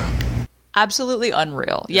that right now. Absolutely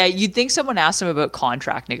unreal. Yeah, you'd think someone asked him about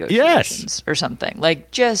contract negotiations or something.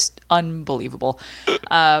 Like, just unbelievable.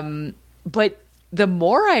 But the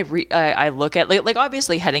more I look at, like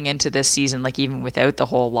obviously heading into this season, like even without the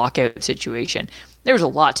whole lockout situation, there was a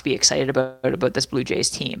lot to be excited about this Blue Jays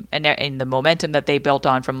team and the momentum that they built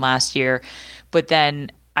on from last year. But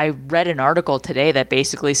then I read an article today that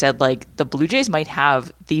basically said like the Blue Jays might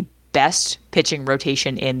have the best pitching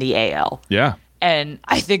rotation in the AL. Yeah. And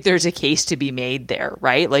I think there's a case to be made there,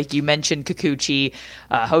 right? Like you mentioned Kikuchi,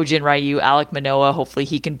 Hojin Ryu, Alek Manoah. Hopefully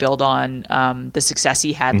he can build on the success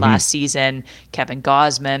he had last season. Kevin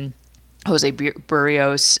Gausman, Jose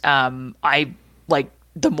Barrios.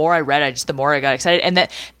 The more I read, the more I got excited. And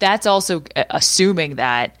that's also assuming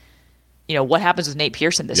that, what happens with Nate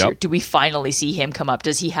Pearson this year? Do we finally see him come up?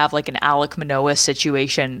 Does he have like an Alek Manoah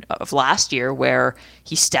situation of last year where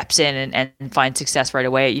he steps in and finds success right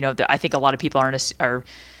away? I think a lot of people are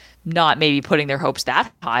not maybe putting their hopes that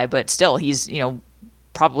high, but still he's,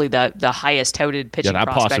 probably the highest touted pitching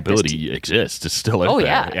prospect. Yeah, that possibility exists. It's still out there.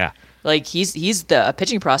 Yeah. Like he's the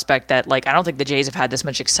pitching prospect that like I don't think the Jays have had this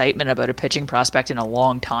much excitement about a pitching prospect in a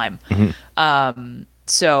long time.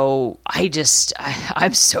 So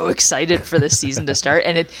I'm so excited for this season to start.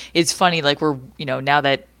 And it's funny, like we're, now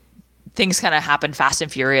that things kind of happen fast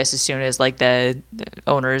and furious as soon as like the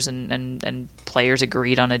owners and players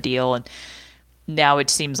agreed on a deal. And now it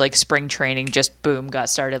seems like spring training just boom got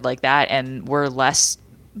started like that. And we're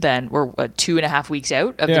 2.5 weeks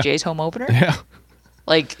out of the Jays home opener. Yeah.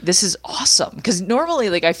 Like, this is awesome. Because normally,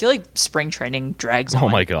 like, I feel like spring training drags on. Oh,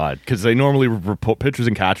 my God. Because they normally pitchers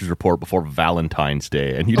and catchers report before Valentine's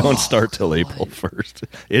Day, and you don't start till April 1st.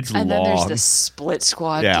 It's long. And then there's the split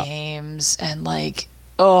squad games, and, like,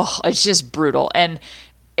 it's just brutal. And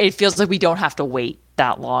it feels like we don't have to wait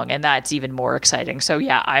that long, and that's even more exciting. So,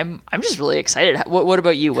 yeah, I'm just really excited. What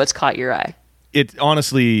about you? What's caught your eye? It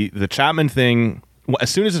honestly, the Chapman thing... As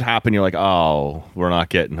soon as it happened, you're like, oh, we're not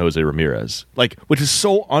getting Jose Ramirez. Like, which is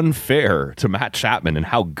so unfair to Matt Chapman and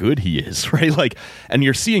how good he is, right? Like, and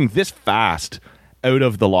you're seeing this fast out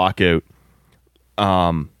of the lockout.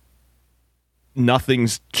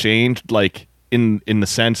 Nothing's changed, like, in the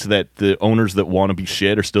sense that the owners that want to be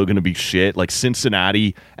shit are still going to be shit. Like,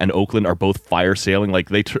 Cincinnati and Oakland are both fire sailing. Like,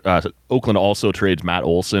 Oakland also trades Matt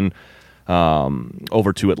Olson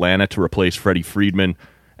over to Atlanta to replace Freddie Freeman.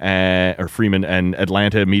 Freeman, and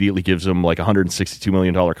Atlanta immediately gives him like $162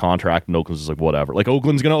 million contract, and Oakland's like, whatever. Like,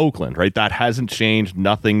 Oakland's going to Oakland, right? That hasn't changed.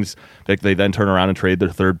 Nothing's like they then turn around and trade their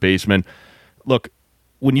third baseman. Look,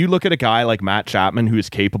 when you look at a guy like Matt Chapman, who is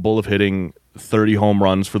capable of hitting 30 home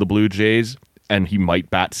runs for the Blue Jays, and he might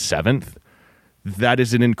bat seventh, that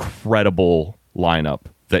is an incredible lineup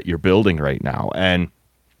that you're building right now. And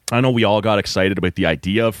I know we all got excited about the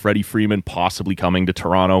idea of Freddie Freeman possibly coming to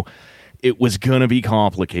Toronto. It was going to be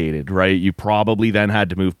complicated, right? You probably then had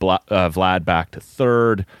to move Vlad back to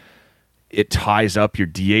third. It ties up your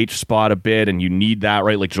DH spot a bit, and you need that,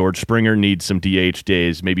 right? Like George Springer needs some DH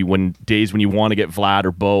days. Maybe days when you want to get Vlad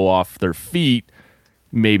or Bo off their feet,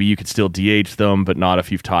 maybe you could still DH them, but not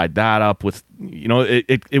if you've tied that up with,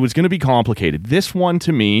 it was going to be complicated. This one,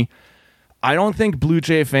 to me, I don't think Blue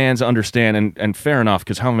Jay fans understand, and fair enough,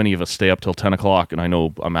 because how many of us stay up till 10 o'clock, and I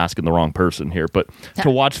know I'm asking the wrong person here, but to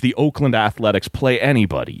watch the Oakland Athletics play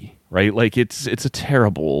anybody, right? Like, it's a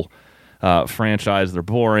terrible franchise. They're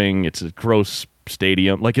boring. It's a gross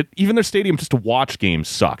stadium. Like, even their stadium just to watch games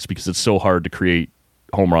sucks because it's so hard to create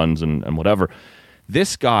home runs and whatever.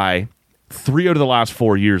 This guy, 3 out of the last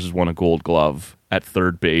 4 years, has won a Gold Glove at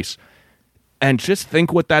third base. And just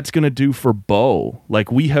think what that's going to do for Bo.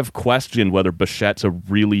 Like, we have questioned whether Bichette's a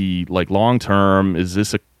really, like, long-term, is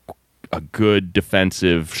this a good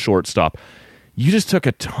defensive shortstop? You just took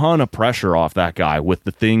a ton of pressure off that guy with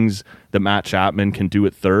the things that Matt Chapman can do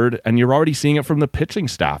at third, and you're already seeing it from the pitching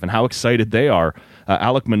staff and how excited they are.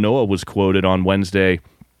 Alek Manoah was quoted on Wednesday,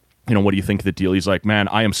 what do you think of the deal? He's like, man,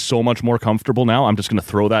 I am so much more comfortable now. I'm just going to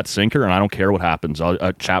throw that sinker, and I don't care what happens.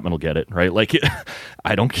 Chapman will get it, right? Like,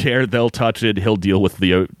 I don't care. They'll touch it. He'll deal with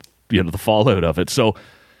the fallout of it. So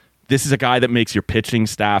this is a guy that makes your pitching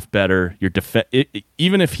staff better.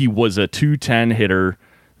 Even if he was a 210 hitter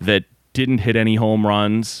that didn't hit any home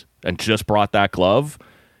runs and just brought that glove,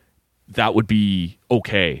 that would be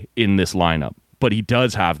okay in this lineup. But he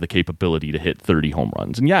does have the capability to hit 30 home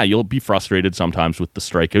runs. And yeah, you'll be frustrated sometimes with the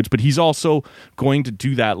strikeouts, but he's also going to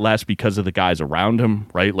do that less because of the guys around him,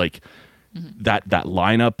 right? Like, that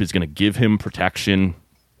lineup is going to give him protection.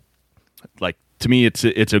 Like, to me, it's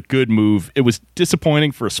a good move. It was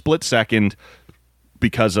disappointing for a split second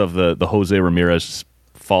because of the Jose Ramirez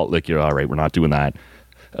fault. Like, you're all right, we're not doing that.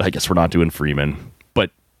 I guess we're not doing Freeman. But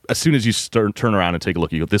as soon as you turn around and take a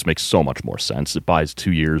look, you go, this makes so much more sense. It buys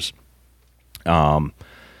 2 years.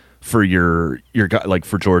 For your guy, like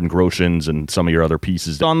for Jordan Groshans and some of your other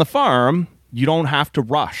pieces on the farm, you don't have to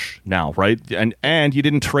rush now, right? And you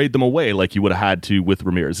didn't trade them away like you would have had to with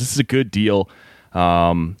Ramirez. This is a good deal. We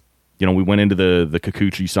went into the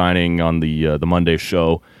Kikuchi signing on the Monday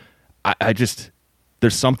show. I just,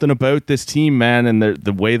 there's something about this team, man, and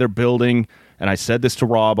the way they're building. And I said this to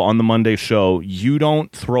Rob on the Monday show. You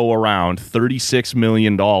don't throw around $36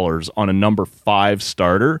 million on a number 5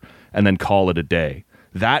 starter and then call it a day.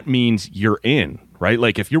 That means you're in, right?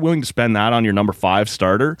 Like, if you're willing to spend that on your number 5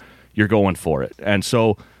 starter, you're going for it. And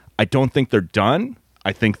so I don't think they're done.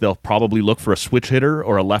 I think they'll probably look for a switch hitter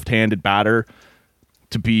or a left-handed batter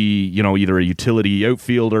to be, either a utility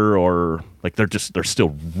outfielder or like they're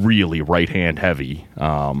still really right-hand heavy,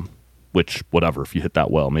 which, whatever, if you hit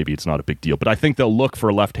that well, maybe it's not a big deal. But I think they'll look for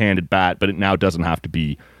a left-handed bat, but it now doesn't have to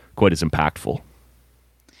be quite as impactful.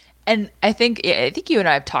 And I think you and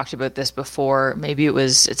I have talked about this before. Maybe it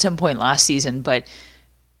was at some point last season, but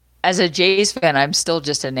as a Jays fan, I'm still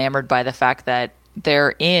just enamored by the fact that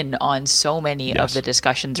they're in on so many of the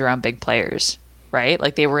discussions around big players, right?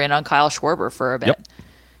 Like, they were in on Kyle Schwarber for a bit,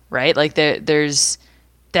 right? Like,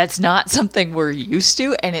 that's not something we're used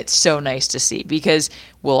to, and it's so nice to see, because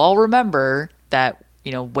we'll all remember that,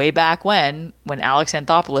 way back when Alex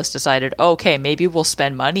Anthopoulos decided, okay, maybe we'll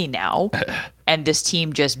spend money now, and this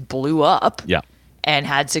team just blew up and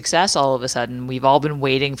had success all of a sudden. We've all been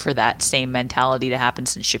waiting for that same mentality to happen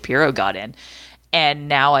since Shapiro got in. And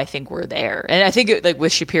now I think we're there. And I think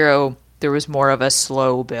with Shapiro, there was more of a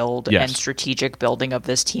slow build and strategic building of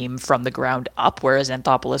this team from the ground up, whereas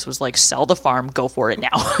Anthopoulos was like, sell the farm, go for it now.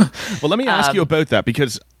 Well, let me ask you about that,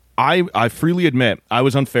 because I freely admit I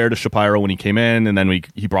was unfair to Shapiro when he came in, and then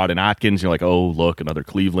he brought in Atkins. You're like, oh, look, another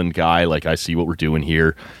Cleveland guy. Like, I see what we're doing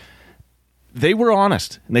here. They were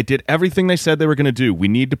honest, and they did everything they said they were going to do. We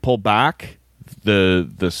need to pull back.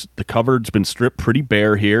 The cupboard's been stripped pretty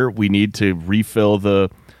bare here. We need to refill the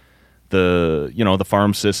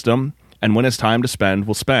farm system, and when it's time to spend,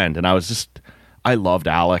 we'll spend. And I loved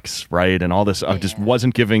Alex, right, and all this. I just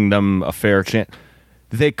wasn't giving them a fair chance.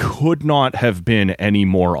 They could not have been any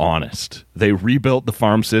more honest. They rebuilt the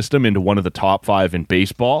farm system into one of the top 5 in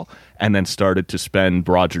baseball, and then started to spend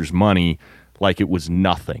Rogers' money like it was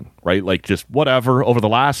nothing, right? Like, just whatever. Over the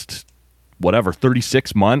last,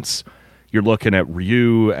 36 months, you're looking at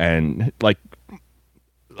Ryu and like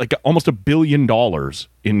almost $1 billion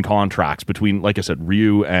in contracts between, like I said,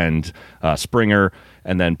 Ryu and Springer,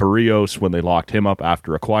 and then Barrios when they locked him up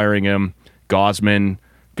after acquiring him, Gausman,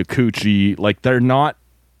 Kikuchi. Like, they're not.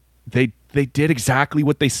 They did exactly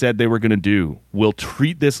what they said they were going to do. We'll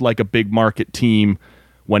treat this like a big market team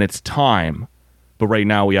when it's time, but right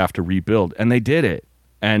now we have to rebuild. And they did it.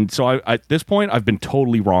 And so at this point, I've been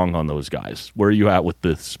totally wrong on those guys. Where are you at with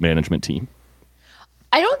this management team?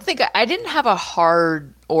 I didn't have a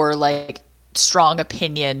hard or like strong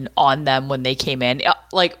opinion on them when they came in.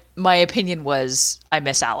 like my opinion was I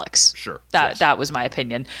miss Alex. Sure. That was my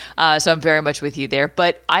opinion. So I'm very much with you there.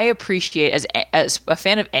 But I appreciate, as a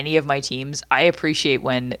fan of any of my teams, I appreciate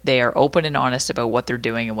when they are open and honest about what they're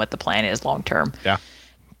doing and what the plan is long term. Yeah.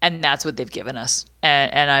 And that's what they've given us.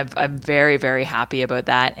 And I'm very, very happy about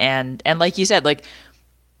that. And like you said, like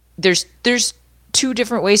there's two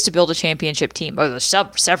different ways to build a championship team. Oh, there's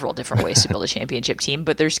several different ways to build a championship team,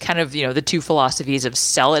 but there's kind of, the two philosophies of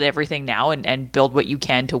sell it everything now and build what you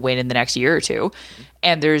can to win in the next year or two.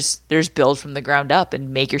 And there's build from the ground up and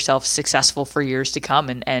make yourself successful for years to come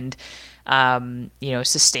and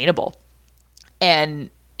sustainable. And,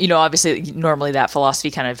 obviously normally that philosophy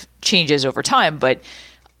kind of changes over time, but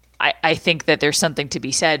I think that there's something to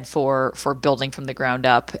be said for building from the ground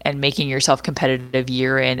up and making yourself competitive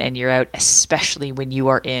year in and year out, especially when you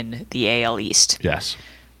are in the AL East. Yes.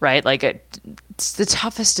 Right? Like it's the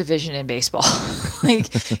toughest division in baseball. Like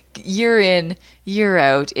year in, year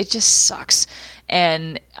out, it just sucks.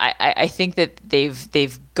 And I think that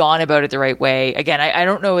they've gone about it the right way. Again, I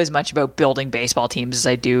don't know as much about building baseball teams as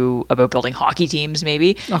I do about building hockey teams,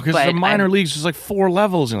 maybe. No, because the minor leagues is like 4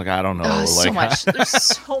 levels, and I don't know. So much.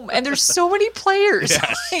 There's so many players.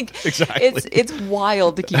 Yes, like, exactly. It's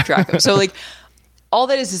wild to keep track of. So like, all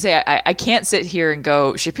that is to say, I can't sit here and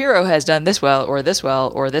go, Shapiro has done this well, or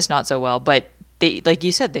this not so well, but they, like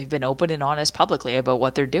you said, they've been open and honest publicly about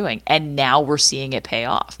what they're doing, and now we're seeing it pay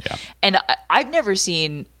off. Yeah. And I've never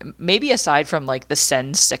seen, maybe aside from like the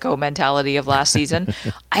send sicko mentality of last season,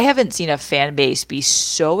 I haven't seen a fan base be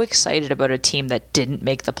so excited about a team that didn't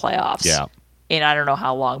make the playoffs. Yeah. In I don't know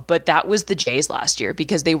how long, but that was the Jays last year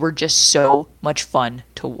because they were just so much fun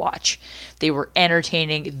to watch. They were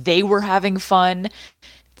entertaining. They were having fun.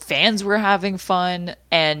 Fans were having fun.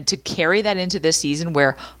 And to carry that into this season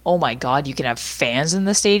where, oh my God, you can have fans in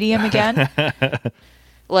the stadium again.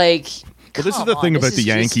 Like, well, this is the thing about the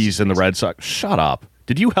Yankees and the Red Sox. Shut up.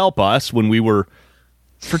 Did you help us when we were,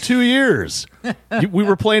 for 2 years, we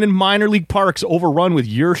were playing in minor league parks overrun with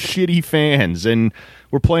your shitty fans, and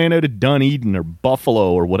we're playing out at Dunedin or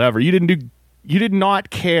Buffalo or whatever. You did not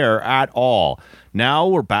care at all. Now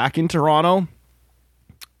we're back in Toronto.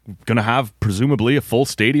 Going to have presumably a full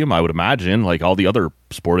stadium, I would imagine. Like all the other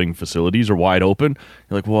sporting facilities are wide open.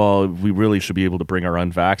 You're like, well, we really should be able to bring our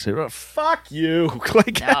unvaccinated. Oh, fuck you!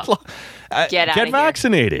 Like, get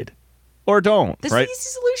vaccinated or don't. This right? is the easy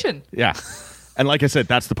solution. Yeah, and like I said,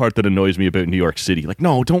 that's the part that annoys me about New York City. Like,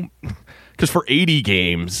 no, don't, because for 80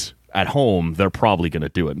 games at home, they're probably going to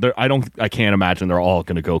do it. I can't imagine they're all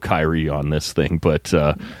going to go Kyrie on this thing, but.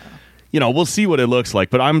 We'll see what it looks like,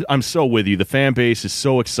 but I'm so with you. The fan base is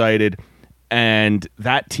so excited, and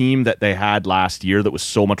that team that they had last year that was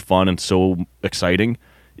so much fun and so exciting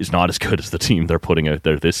is not as good as the team they're putting out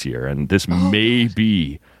there this year, and this may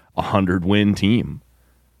be a 100-win team.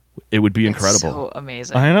 It would be incredible. So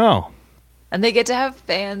amazing. I know. And they get to have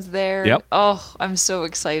fans there. Yep. Oh, I'm so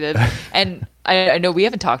excited. And I know we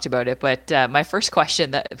haven't talked about it, but my first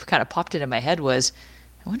question that kind of popped into my head was,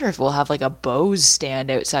 I wonder if we'll have like a Bose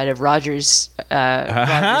stand outside of Rogers.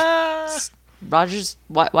 Rogers.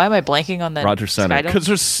 Why am I blanking on that? Rogers Center. Because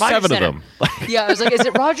there's 7 of them. Yeah, I was like, is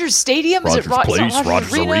it Rogers Stadium? Rogers is it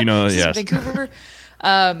Rogers Arena? Is yes. it Vancouver?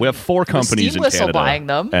 We have 4 companies in Canada, buying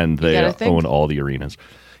them, and they own all the arenas.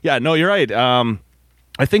 Yeah, no, you're right.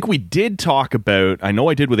 I think we did talk about. I know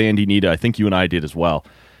I did with Andy Nita. I think you and I did as well.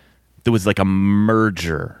 There was like a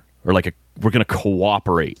merger, or like we're going to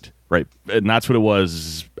cooperate. Right, and that's what it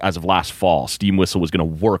was as of last fall. Steam Whistle was going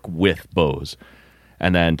to work with Bose,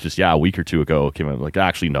 and then just a week or two ago came out like,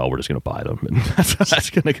 actually no, we're just going to buy them, and that's how that's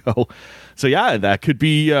going to go. So yeah, that could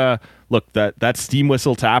be look, that Steam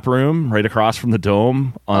Whistle tap room right across from the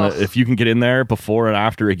Dome. If you can get in there before and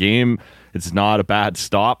after a game, it's not a bad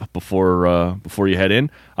stop before you head in.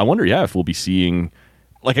 I wonder, if we'll be seeing.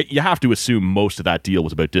 Like, you have to assume most of that deal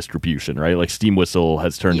was about distribution, right? Like, Steam Whistle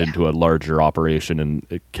has turned into a larger operation, and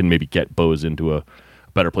it can maybe get Bose into a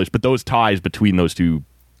better place. But those ties between those two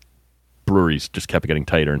breweries just kept getting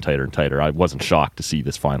tighter and tighter and tighter. I wasn't shocked to see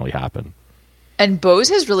this finally happen. And Bose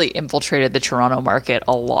has really infiltrated the Toronto market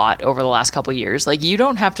a lot over the last couple of years. Like, you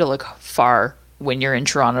don't have to look far when you're in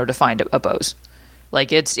Toronto to find a Bose.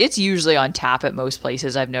 Like it's usually on tap at most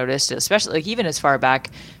places, I've noticed, especially like even as far back.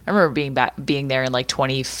 I remember being there in like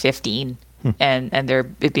 2015 and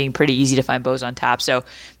it being pretty easy to find Bose on tap. So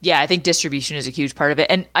yeah, I think distribution is a huge part of it.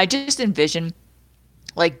 And I just envision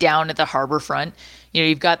like down at the harbor front,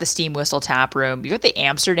 you've got the Steam Whistle tap room, you've got the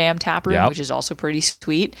Amsterdam tap room, which is also pretty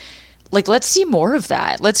sweet. Like, let's see more of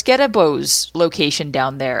that. Let's get a Bose location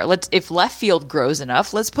down there. If left field grows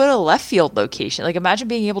enough, let's put a left field location. Like, imagine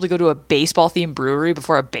being able to go to a baseball-themed brewery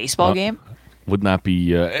before a baseball game. Wouldn't that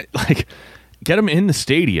be like get them in the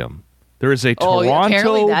stadium? There is a apparently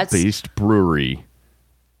Toronto-based brewery,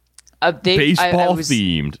 baseball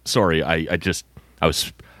themed. Sorry, I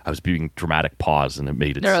was being dramatic pause and it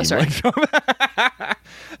made it seem like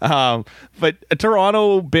but a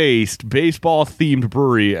Toronto-based baseball-themed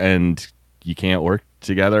brewery, and you can't work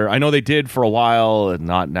together. I know they did for a while,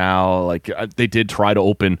 not now. Like they did try to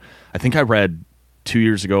open. I think I read 2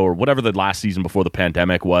 years ago or whatever the last season before the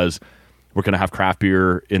pandemic was. We're going to have craft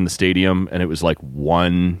beer in the stadium, and it was like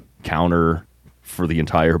one counter for the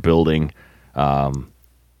entire building. Go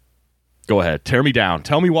ahead, tear me down.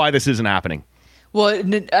 Tell me why this isn't happening. Well,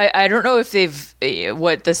 I don't know if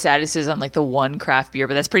what the status is on like the one craft beer,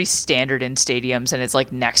 but that's pretty standard in stadiums, and it's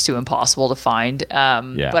like next to impossible to find.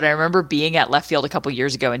 But I remember being at left field a couple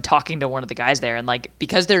years ago and talking to one of the guys there, and like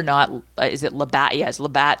because they're not, is it Labatt? Yeah, it's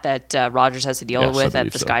Labatt that Rogers has to deal with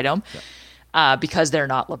at the Sky Dome. Yeah. Because they're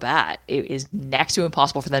not Labatt, it is next to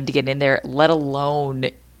impossible for them to get in there, let alone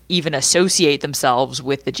even associate themselves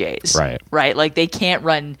with the Jays. Right? Like they can't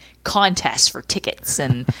run contests for tickets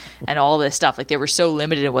and all this stuff. Like they were so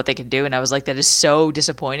limited in what they could do. And I was like, that is so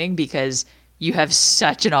disappointing because you have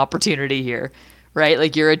such an opportunity here, right?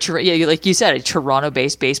 Like you're like you said, a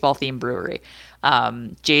Toronto-based baseball-themed brewery.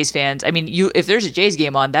 Jays fans, I mean, if there's a Jays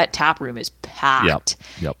game on, that tap room is packed.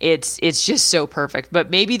 Yep. It's just so perfect. But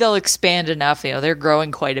maybe they'll expand enough. You know, they're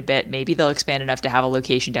growing quite a bit. Maybe they'll expand enough to have a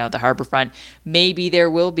location down at the Harborfront. Maybe there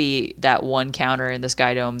will be that one counter in the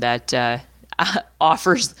Sky Dome that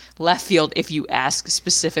offers left field if you ask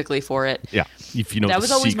specifically for it. Yeah, if you know that was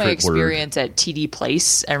always my experience at TD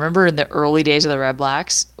Place. I remember in the early days of the Red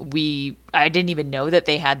Blacks, I didn't even know that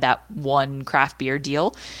they had that one craft beer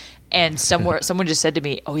deal. And someone just said to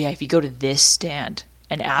me, "Oh yeah, if you go to this stand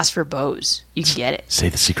and ask for Bose, you can get it." Say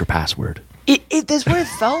the secret password. That's what it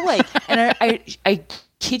felt like. And I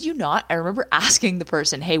kid you not, I remember asking the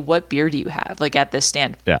person, "Hey, what beer do you have?" Like at this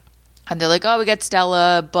stand. Yeah. And they're like, "Oh, we got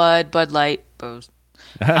Stella, Bud Light, Bose."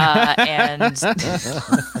 And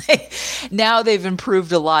now they've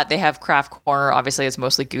improved a lot. They have Craft Corner. Obviously, it's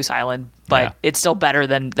mostly Goose Island, but it's still better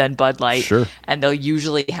than Bud Light. Sure. And they'll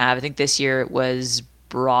usually have. I think this year it was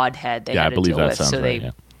Broadhead they had to deal with. So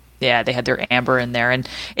they had their amber in there, and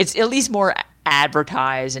it's at least more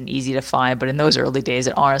advertised and easy to find. But in those early days,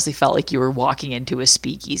 it honestly felt like you were walking into a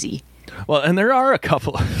speakeasy. Well, and there are a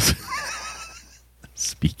couple of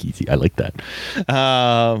speakeasy. I like that.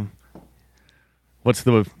 What's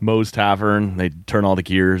the Moe's Tavern? They turn all the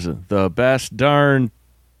gears. The best darn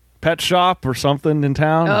pet shop or something in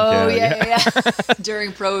town. Oh yeah.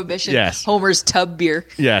 During Prohibition. Yes. Homer's Tub Beer.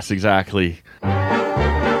 Yes, exactly.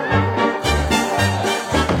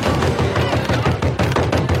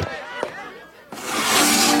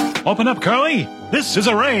 Open up, Curly. This is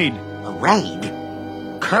a raid. A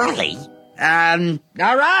raid? Curly? All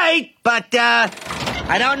right, but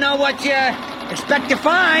I don't know what you expect to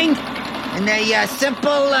find in a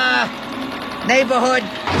simple neighborhood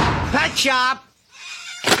pet shop.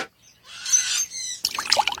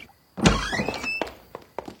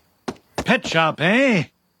 Pet shop, eh?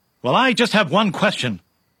 Well, I just have one question.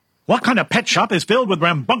 What kind of pet shop is filled with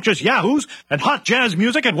rambunctious yahoos and hot jazz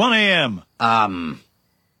music at 1 a.m.?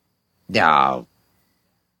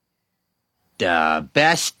 The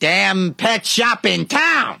best damn pet shop in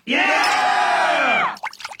town. Yeah!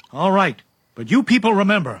 All right, but you people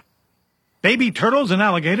remember, baby turtles and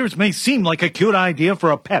alligators may seem like a cute idea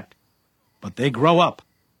for a pet, but they grow up.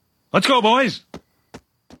 Let's go, boys.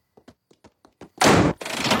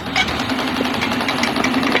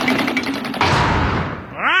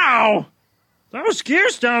 Ow! Those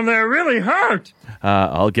gears down there really hurt.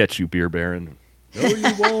 I'll get you, Beer Baron. No,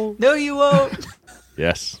 you won't. No, you won't.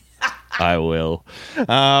 Yes, I will.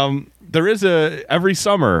 There is every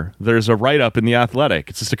summer, there's a write-up in The Athletic.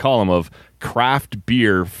 It's just a column of craft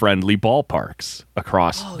beer-friendly ballparks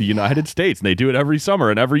across the United States. And they do it every summer.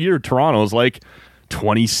 And every year, Toronto's like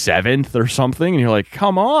 27th or something. And you're like,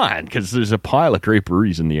 come on, because there's a pile of great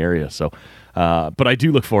breweries in the area. So, but I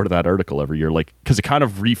do look forward to that article every year, like because it kind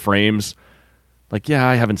of reframes, like, yeah,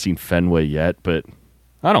 I haven't seen Fenway yet, but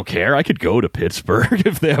I don't care. I could go to Pittsburgh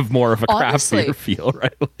if they have more of a craft beer feel,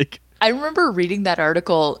 right? Like, I remember reading that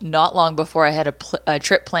article not long before I had a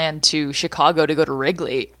trip planned to Chicago to go to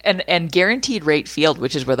Wrigley and Guaranteed Rate Field,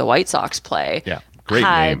 which is where the White Sox play. Yeah, great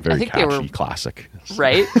name, very catchy, classic.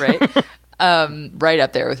 Right. Right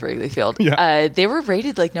up there with Wrigley Field. Yeah. They were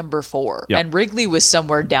rated like number 4, yeah. and Wrigley was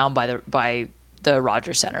somewhere down by the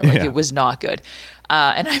Rogers Center. Like it was not good.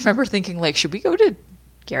 And I remember thinking, like, should we go to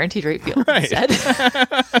Guaranteed Rate Field instead?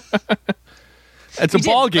 It's a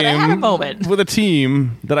ball but I had a game moment. with a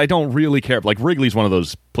team that I don't really care. Like Wrigley's one of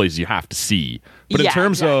those places you have to see. But in Yeah,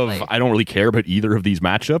 terms exactly. of I don't really care about either of these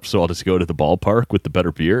matchups, so I'll just go to the ballpark with the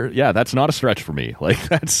better beer. Yeah, that's not a stretch for me. Like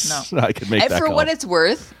that's I could make And that for call. what it's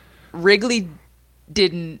worth, Wrigley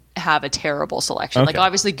didn't have a terrible selection. Like Okay.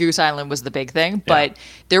 obviously Goose Island was the big thing, but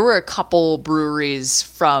there were a couple breweries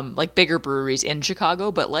from like bigger breweries in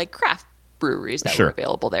Chicago, but like craft breweries that Sure. were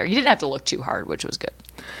available there. You didn't have to look too hard, which was good.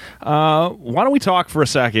 Why don't we talk for a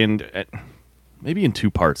second, maybe in two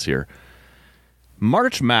parts here.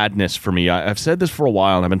 March Madness for me, I've said this for a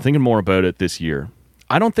while, and I've been thinking more about it this year.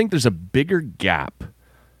 I don't think there's a bigger gap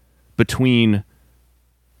between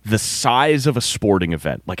the size of a sporting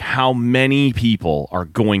event, like how many people are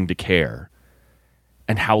going to care,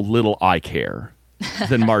 and how little I care,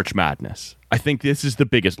 than March Madness. I think this is the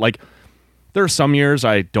biggest. Like, there are some years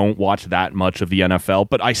I don't watch that much of the NFL,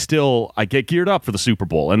 but I get geared up for the Super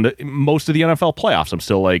Bowl and most of the NFL playoffs. I'm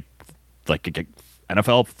still like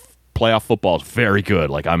NFL playoff football is very good.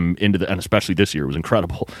 Like I'm into and especially this year it was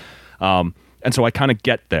incredible. And so I kind of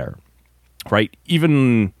get there, right?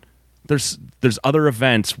 Even there's other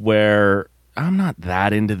events where I'm not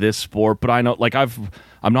that into this sport, but I know like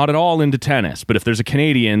I'm not at all into tennis. But if there's a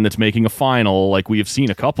Canadian that's making a final, like we have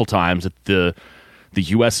seen a couple times at the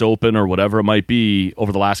U.S. Open or whatever it might be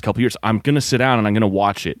over the last couple years, I'm going to sit down and I'm going to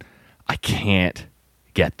watch it. I can't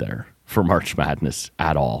get there for March Madness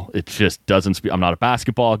at all. It just doesn't speak. I'm not a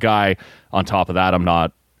basketball guy. On top of that, I'm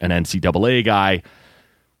not an NCAA guy.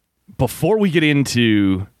 Before we get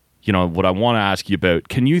into, what I want to ask you about,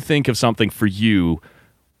 can you think of something for you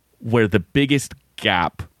where the biggest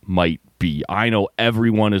gap might be? I know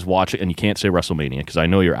everyone is watching, and you can't say WrestleMania because I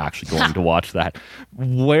know you're actually going to watch that.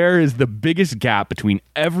 Where is the biggest gap between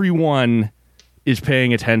everyone is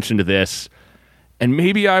paying attention to this, and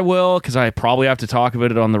maybe I will because I probably have to talk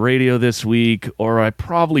about it on the radio this week, or I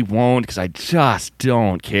probably won't because I just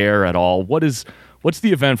don't care at all. What's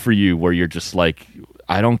the event for you where you're just like,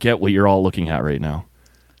 I don't get what you're all looking at right now?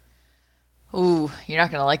 Ooh, you're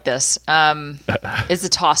not gonna like this. It's a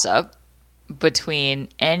toss-up between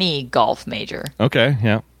any golf major Okay,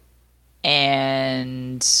 yeah.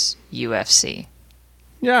 and UFC.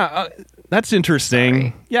 Yeah, that's interesting.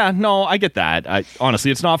 Sorry. Yeah, no, I get that.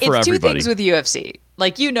 Honestly, it's not for It's everybody. two things with UFC.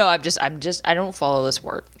 Like, I don't follow the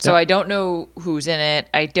sport. So Yeah. I don't know who's in it.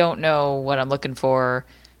 I don't know what I'm looking for.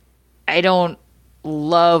 I don't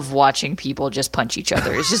love watching people just punch each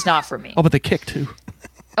other. It's just not for me. Oh, but they kick too.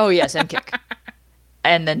 Oh, yes, and kick.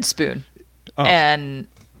 And then spoon. Oh. And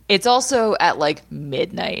it's also at like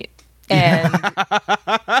midnight. And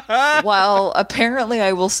while apparently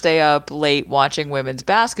I will stay up late watching women's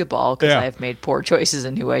basketball because I've made poor choices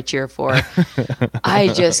in who I cheer for,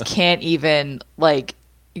 I just can't even like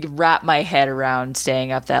wrap my head around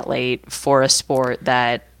staying up that late for a sport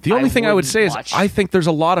that The only thing I would wouldn't say is watch. I think there's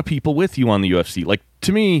a lot of people with you on the UFC. Like,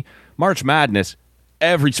 to me, March Madness,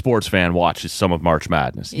 every sports fan watches some of March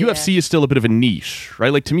Madness. Yeah. UFC is still a bit of a niche,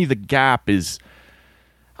 right? Like, to me, the gap is,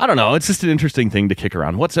 I don't know, it's just an interesting thing to kick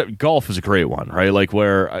around. Golf is a great one, right? Like,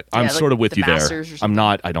 where I'm like sort of with the you there. Masters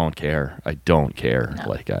or I don't care. I don't care. No.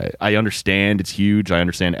 Like, I understand it's huge. I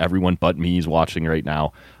understand everyone but me is watching right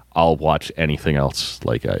now. I'll watch anything else.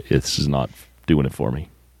 Like, it's just not doing it for me.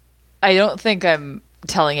 I don't think I'm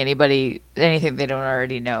telling anybody anything they don't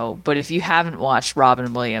already know, but if you haven't watched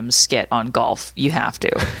Robin Williams' skit on golf, you have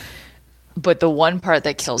to. But the one part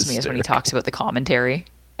that kills me is when he talks about the commentary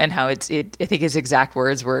and how I think his exact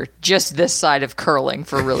words were just this side of curling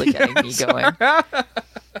for really getting me going.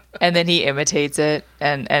 And then he imitates it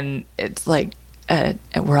and it's like, and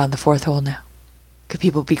we're on the fourth hole now. Could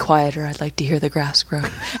people be quieter? I'd like to hear the grass grow.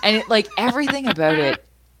 And everything about it,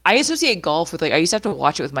 I associate golf with I used to have to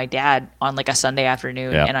watch it with my dad on like a Sunday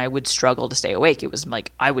afternoon, and I would struggle to stay awake. It was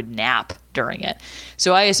like I would nap during it.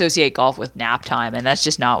 So I associate golf with nap time, and that's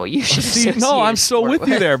just not what you should associate. No, I'm so with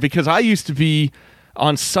you there because I used to be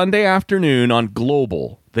on Sunday afternoon on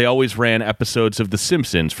Global. They always ran episodes of The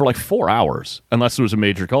Simpsons for like 4 hours, unless there was a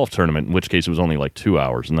major golf tournament, in which case it was only like 2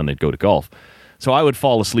 hours, and then they'd go to golf. So I would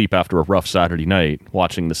fall asleep after a rough Saturday night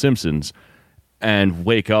watching The Simpsons and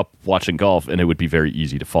wake up watching golf, and it would be very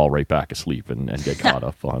easy to fall right back asleep and get caught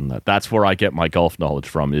up on that. That's where I get my golf knowledge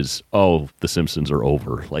from is, The Simpsons are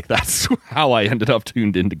over. Like, that's how I ended up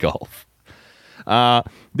tuned into golf.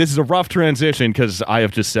 This is a rough transition because I have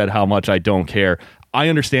just said how much I don't care. I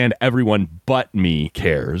understand everyone but me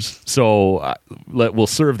cares. So we'll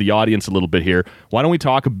serve the audience a little bit here. Why don't we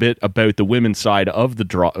talk a bit about the women's side of the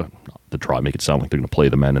draw? The draw, make it sound like they're going to play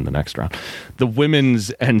the men in the next round. The women's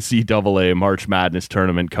NCAA March Madness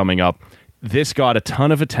tournament coming up. this got a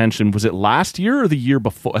ton of attention. Was it last year or the year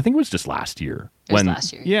before? I think it was just last year. It was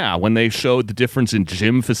last year. Yeah, when they showed the difference in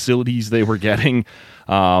gym facilities they were getting,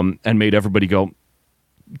 and made everybody go,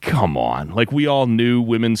 come on. Like, we all knew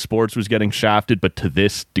women's sports was getting shafted, but to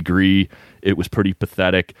this degree, it was pretty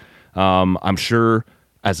pathetic. I'm sure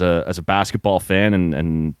as a basketball fan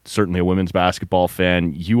and certainly a women's basketball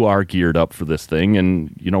fan, you are geared up for this thing,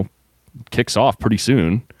 and, kicks off pretty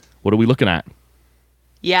soon. What are we looking at?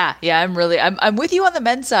 Yeah, I'm with you on the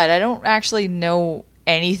men's side. I don't actually know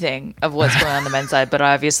anything of what's going on the men's side, but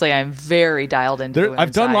obviously I'm very dialed into the women's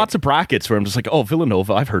I've done side. lots of brackets where I'm just like, oh,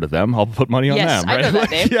 Villanova, I've heard of them. I'll put money on them. I Right? know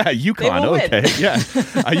that name. Yeah, UConn. Okay. Yeah.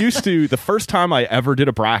 I used to, the first time I ever did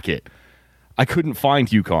a bracket, I couldn't find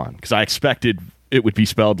UConn because I expected it would be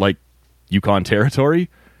spelled like Yukon Territory,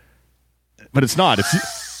 but it's not.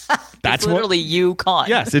 That's literally UConn.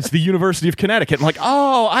 Yes, it's the University of Connecticut. I'm like,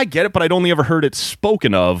 oh, I get it, but I'd only ever heard it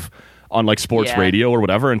spoken of on like sports radio or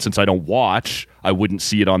whatever, and since I don't watch, I wouldn't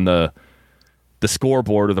see it on the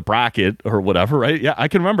scoreboard or the bracket or whatever, right? Yeah, I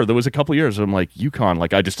can remember there was a couple years where I'm like, UConn,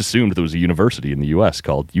 like I just assumed there was a university in the U.S.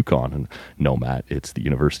 called UConn, and no, Matt, it's the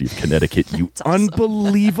University of Connecticut, you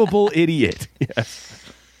unbelievable idiot. Yes.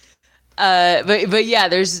 But yeah,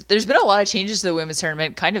 there's been a lot of changes to the women's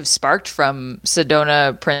tournament, kind of sparked from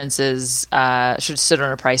Sedona Price,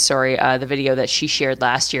 the video that she shared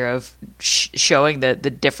last year of showing the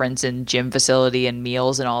difference in gym facility and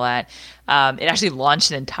meals and all that. It actually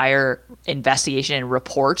launched an entire investigation and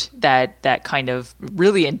report that kind of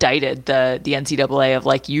really indicted the NCAA of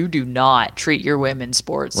like, you do not treat your women's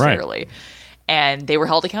sports fairly. And they were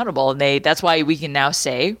held accountable, and that's why we can now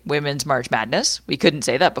say Women's March Madness. We couldn't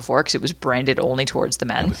say that before because it was branded only towards the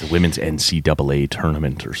men. It was the Women's NCAA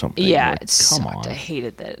tournament or something. Yeah, like, it sucked. I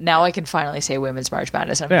hated that. Now I can finally say Women's March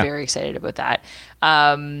Madness. I'm very excited about that.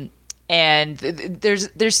 And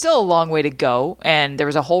there's still a long way to go. And there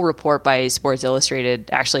was a whole report by Sports Illustrated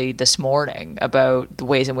actually this morning about the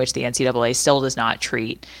ways in which the NCAA still does not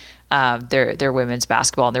treat their women's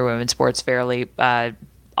basketball and their women's sports fairly.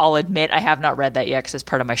 I'll admit I have not read that yet because it's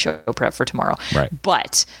part of my show prep for tomorrow. Right.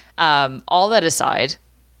 But all that aside,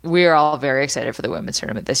 we're all very excited for the women's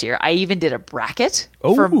tournament this year. I even did a bracket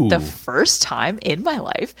for the first time in my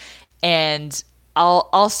life. And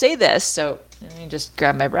I'll say this. So let me just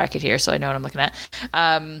grab my bracket here so I know what I'm looking at.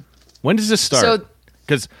 When does this start?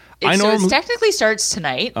 Because it technically starts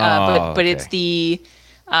tonight, but it's the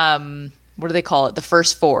what do they call it? The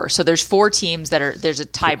first four. So there's four teams there's a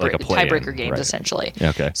tiebreaker games essentially.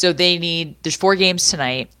 Okay. So there's 4 games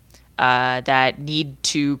tonight that need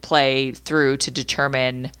to play through to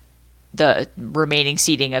determine the remaining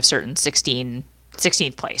seeding of certain 16th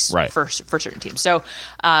place for certain teams. So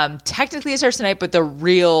technically it starts tonight, but the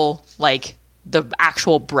real the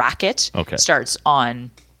actual bracket starts on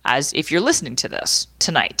as if you're listening to this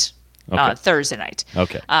tonight. Thursday night.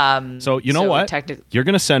 Okay. So you know what? You're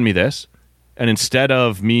going to send me this. And instead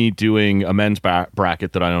of me doing a men's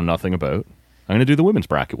bracket that I know nothing about, I'm going to do the women's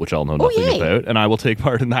bracket, which I'll know nothing about. And I will take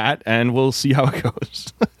part in that, and we'll see how it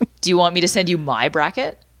goes. Do you want me to send you my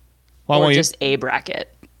bracket? Or just a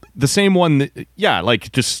bracket? The same one.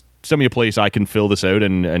 Just send me a place I can fill this out.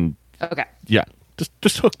 And okay. Yeah.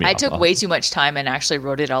 Just hook me up. I took way too much time and actually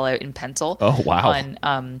wrote it all out in pencil. Oh, wow.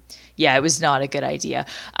 It was not a good idea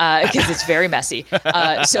because it's very messy.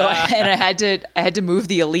 I had to move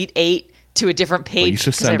the Elite 8 to a different page. Well, you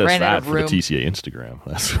should send us that for the room. TCA Instagram.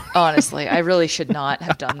 Honestly, I really should not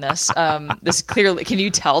have done this. This clearly, can you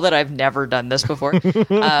tell that I've never done this before?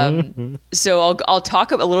 So I'll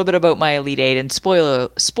talk a little bit about my Elite 8, and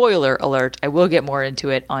spoiler alert, I will get more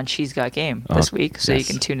into it on She's Got Game this week, so you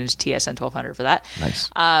can tune into TSN 1200 for that. Nice.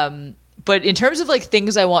 But in terms of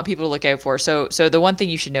things I want people to look out for, so the one thing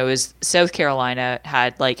you should know is South Carolina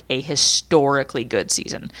had a historically good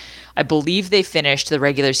season. I believe they finished the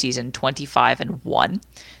regular season 25-1.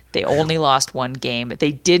 They only lost one game.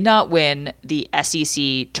 They did not win the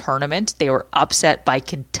SEC tournament. They were upset by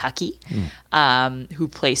Kentucky, who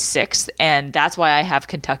placed 6th, and that's why I have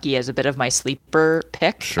Kentucky as a bit of my sleeper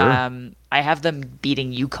pick. Sure. I have them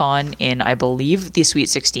beating UConn in, I believe, the Sweet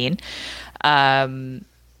 16.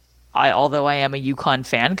 Although I am a UConn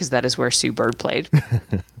fan because that is where Sue Bird played.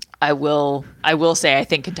 I will say I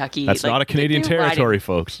think Kentucky. That's not a Canadian territory,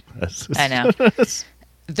 folks. I know.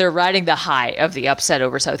 They're riding the high of the upset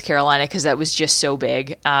over South Carolina because that was just so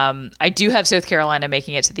big. I do have South Carolina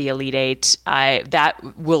making it to the Elite 8. That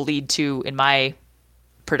will lead to, in my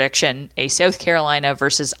prediction, a South Carolina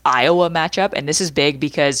versus Iowa matchup. And this is big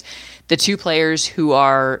because the two players who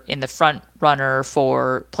are in the front runner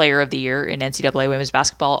for Player of the Year in NCAA women's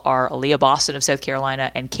basketball are Aaliyah Boston of South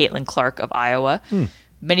Carolina and Caitlin Clark of Iowa.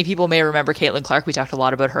 Many people may remember Caitlin Clark. We talked a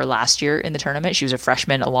lot about her last year in the tournament. She was a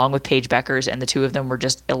freshman along with Paige Beckers, and the two of them were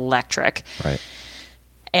just electric. Right.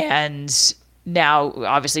 And now,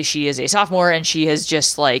 obviously, she is a sophomore, and she has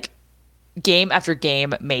just, like, game after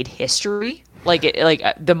game made history.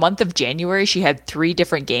 The month of January, she had 3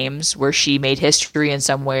 different games where she made history in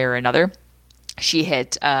some way or another. She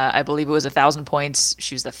hit, I believe it was 1,000 points.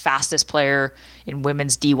 She was the fastest player in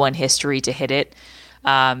women's D1 history to hit it.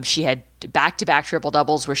 She had back-to-back triple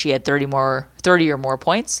doubles where she had 30 or more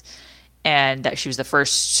points, and that she was the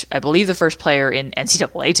first player in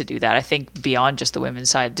NCAA to do that. I think beyond just the women's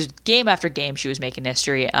side, just game after game, she was making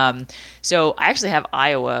history. So I actually have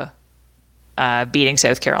Iowa beating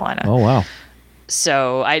South Carolina. Oh wow!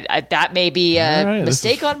 So I that may be a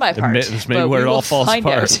mistake on my part. This may be where it all falls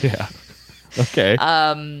apart. Yeah. Okay.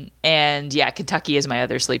 And yeah, Kentucky is my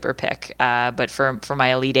other sleeper pick. But for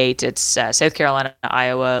my Elite Eight, it's South Carolina,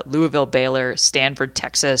 Iowa, Louisville, Baylor, Stanford,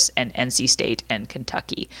 Texas, and NC State and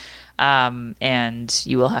Kentucky. And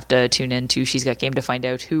you will have to tune in to She's Got Game to find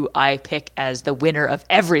out who I pick as the winner of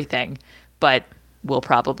everything. But will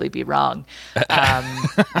probably be wrong,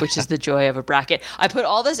 which is the joy of a bracket. I put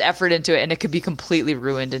all this effort into it, and it could be completely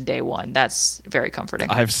ruined in day one. That's very comforting.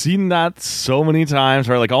 I've seen that so many times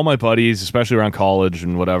where, like, all my buddies, especially around college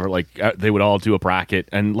and whatever, like, they would all do a bracket,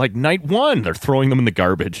 and, like, night one, they're throwing them in the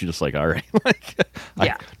garbage. You're just like, all right.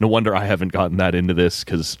 Yeah. No wonder I haven't gotten that into this,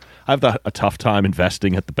 because I have a tough time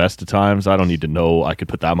investing at the best of times. I don't need to know I could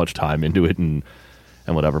put that much time into it and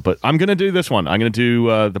whatever. But I'm going to do this one. I'm going to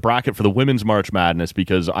do the bracket for the Women's March Madness,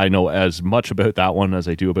 because I know as much about that one as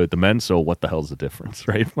I do about the men's, so what the hell's the difference,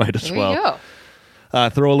 right? Might as well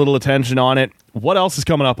throw a little attention on it. What else is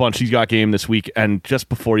coming up on She's Got Game this week? And just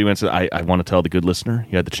before you answer, I want to tell the good listener,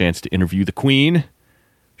 you had the chance to interview the Queen.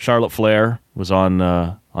 Charlotte Flair was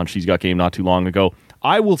on She's Got Game not too long ago.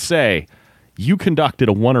 I will say, you conducted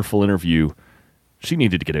a wonderful interview. She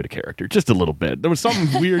needed to get out of character just a little bit. There was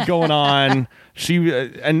something weird going on.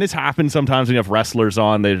 And this happens sometimes when you have wrestlers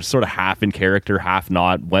on. They're sort of half in character, half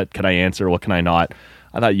not. What can I answer? What can I not?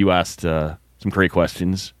 I thought you asked some great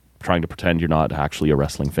questions, trying to pretend you're not actually a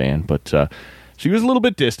wrestling fan. But she was a little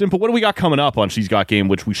bit distant. But what do we got coming up on She's Got Game,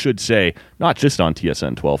 which we should say, not just on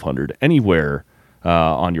TSN 1200, anywhere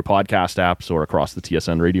on your podcast apps or across the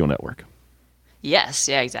TSN radio network? Yes,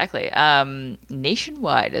 yeah, exactly.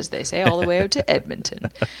 Nationwide, as they say, all the way out to Edmonton.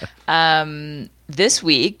 This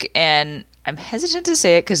week, and I'm hesitant to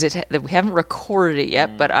say it because we haven't recorded it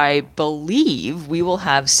yet, but I believe we will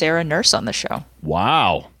have Sarah Nurse on the show.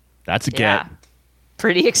 Wow. That's a get. Yeah.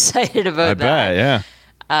 Pretty excited about that. I bet,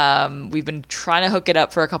 yeah. We've been trying to hook it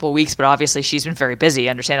up for a couple of weeks, but obviously she's been very busy,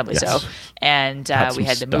 understandably so. And we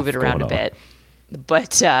had to move it around a bit.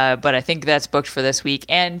 But I think that's booked for this week.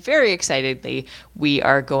 And very excitedly, we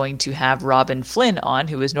are going to have Robin Flynn on,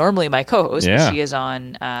 who is normally my co-host. Yeah. She is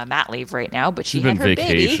on mat leave right now, but she's had been her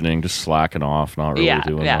vacationing, baby. just slacking off, not really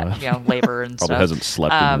doing that. Yeah, labor and Probably stuff. hasn't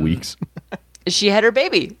slept in weeks. She had her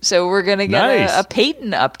baby, so we're going to get a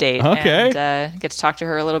Peyton update. Okay. And get to talk to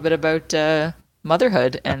her a little bit about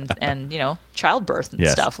motherhood and childbirth and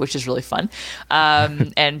stuff, which is really fun.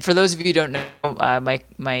 And for those of you who don't know,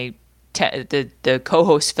 the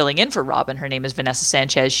co-host filling in for Robin, her name is Vanessa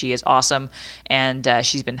Sanchez. She is awesome, and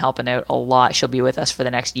she's been helping out a lot. She'll be with us for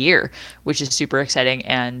the next year, which is super exciting.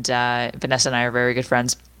 And Vanessa and I are very good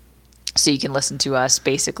friends, so you can listen to us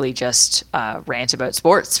basically just rant about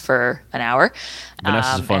sports for an hour.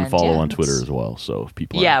 Vanessa's a fun follow on Twitter as well, so if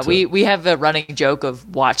people we have a running joke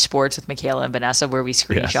of watch sports with Michaela and Vanessa, where we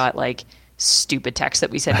screenshot like stupid texts that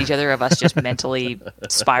we send each other of us just mentally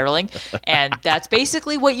spiraling, and that's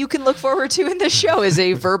basically what you can look forward to in this show, is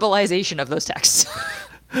a verbalization of those texts.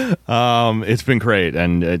 It's been great,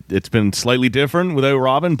 and it's been slightly different without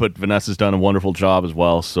Robin, but Vanessa's done a wonderful job as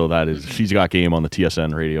well. So that is She's Got Game on the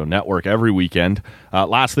TSN radio network every weekend.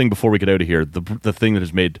 Last thing before we get out of here, the thing that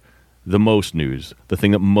has made the most news, the thing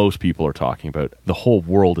that most people are talking about, the whole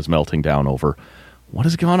world is melting down over, what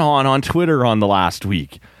has gone on Twitter on the last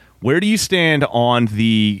week. Where do you stand on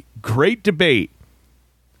the great debate,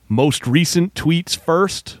 most recent tweets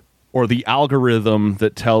first, or the algorithm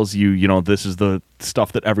that tells you, this is the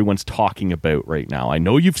stuff that everyone's talking about right now? I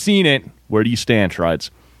know you've seen it. Where do you stand,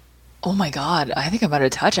 Trides? Oh my God, I think I'm out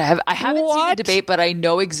of touch. I haven't seen the debate, but I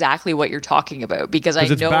know exactly what you're talking about, because I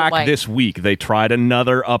know it's back this week. They tried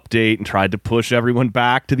another update and tried to push everyone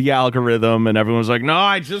back to the algorithm, and everyone was like, no,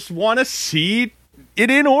 I just want to see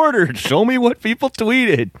it in order. Show me what people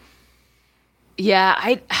tweeted. Yeah,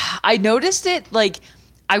 I noticed it, like,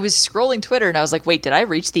 I was scrolling Twitter and I was like, wait, did I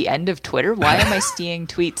reach the end of Twitter? Why am I seeing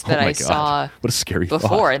tweets that I saw what a scary before?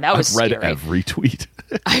 thought. And that was I've read scary. every tweet.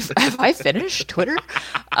 Have I finished Twitter?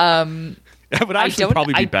 That would actually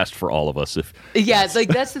probably be best for all of us if. Yeah, like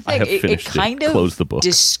that's the thing. It kind of close the book.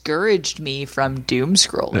 Discouraged me from doom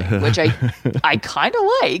scrolling, which I kind of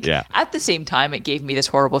like. Yeah. At the same time, it gave me this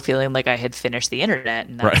horrible feeling like I had finished the internet,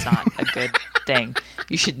 and that's not a good thing.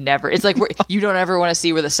 You should never. It's like you don't ever want to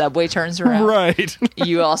see where the subway turns around. Right.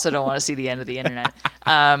 You also don't want to see the end of the internet.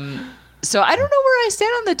 So I don't know where I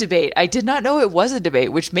stand on the debate. I did not know it was a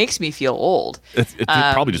debate, which makes me feel old. It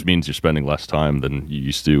probably just means you're spending less time than you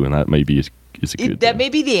used to, and that maybe is a good that thing. may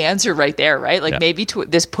be the answer right there, right? Like maybe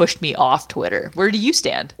this pushed me off Twitter. Where do you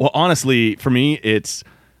stand? Well, honestly, for me,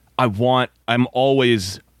 I'm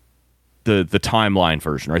always the timeline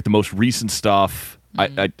version, right? The most recent stuff.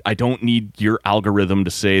 I don't need your algorithm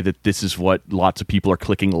to say that this is what lots of people are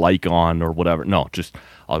clicking like on or whatever. No, just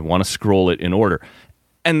I want to scroll it in order.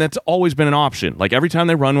 And that's always been an option. Like every time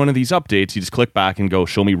they run one of these updates, you just click back and go,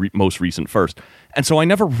 show me most recent first. And so I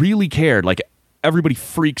never really cared. Like everybody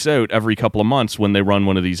freaks out every couple of months when they run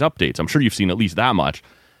one of these updates. I'm sure you've seen at least that much.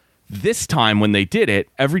 This time when they did it,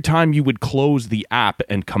 every time you would close the app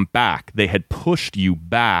and come back, they had pushed you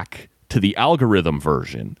back to the algorithm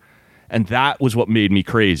version. And that was what made me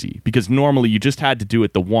crazy. Because normally you just had to do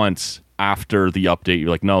it the once after the update.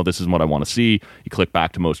 You're like, no, this isn't what I want to see. You click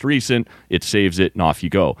back to most recent, it saves it, and off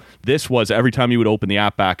you go. This was every time you would open the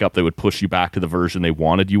app back up, they would push you back to the version they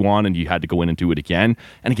wanted you on, and you had to go in and do it again.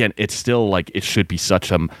 And again, it's still like it should be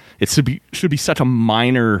such a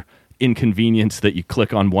minor inconvenience that you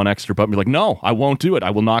click on one extra button. You're like, no, I won't do it.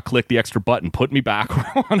 I will not click the extra button. Put me back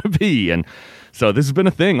where I want to be. And so this has been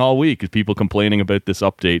a thing all week, is people complaining about this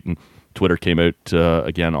update. And Twitter came out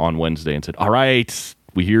again on Wednesday and said, all right,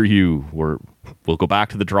 we hear you. We'll go back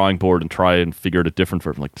to the drawing board and try and figure out a different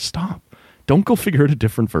version. Like, stop. Don't go figure out a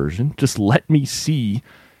different version. Just let me see.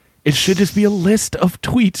 It should just be a list of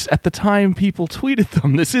tweets at the time people tweeted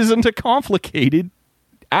them. This isn't a complicated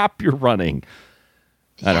app you're running.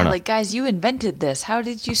 I don't know. Like, guys, you invented this. How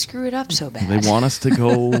did you screw it up so bad? They want us to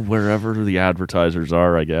go wherever the advertisers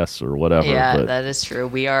are, I guess, or whatever. Yeah, that is true.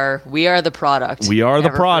 We are the product. We are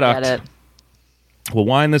Never the product. forget it. We'll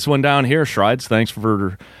wind this one down here, Shrides. Thanks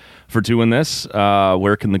for doing this.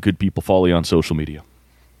 Where can the good people follow you on social media?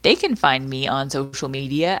 They can find me on social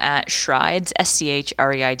media at Shrides,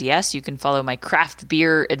 SCHREIDS. You can follow my craft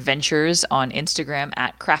beer adventures on Instagram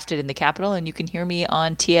at Crafted in the Capital, and you can hear me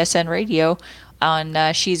on TSN Radio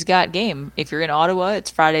on She's Got Game. If you're in Ottawa, it's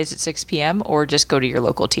Fridays at 6 p.m., or just go to your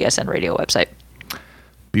local TSN Radio website.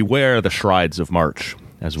 Beware the Shrides of March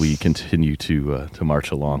as we continue to march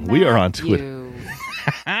along. We are on Twitter.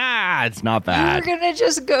 It's not bad.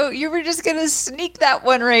 You were just gonna sneak that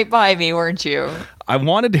one right by me, weren't you? I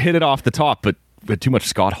wanted to hit it off the top, but we had too much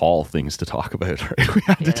Scott Hall things to talk about. Right? We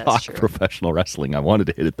had to talk professional wrestling. I wanted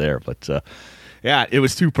to hit it there, but yeah, it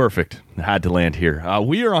was too perfect. It had to land here.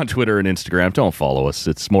 We are on Twitter and Instagram. Don't follow us.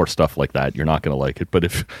 It's more stuff like that. You're not going to like it. But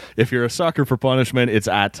if you're a sucker for punishment, it's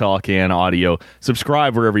at Talk-Can Audio.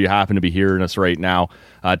 Subscribe wherever you happen to be hearing us right now.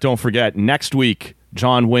 Don't forget, next week,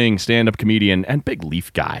 John Wing, stand-up comedian, and Big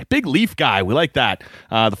Leaf Guy. Big Leaf Guy, we like that.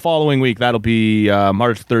 The following week, that'll be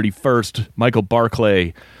March 31st. Michael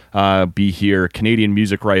Barclay be here, Canadian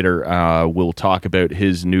music writer. We'll talk about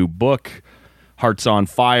his new book, Hearts on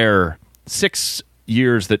Fire, 6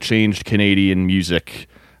 years that changed Canadian music,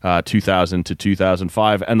 2000 to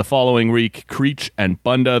 2005. And the following week, Creech and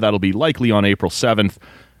Bunda. That'll be likely on April 7th.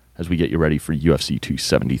 As we get you ready for UFC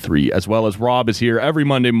 273, as well as Rob is here every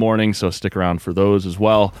Monday morning, so stick around for those as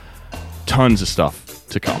well. Tons of stuff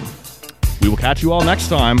to come. We will catch you all next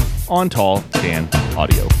time on Tall Can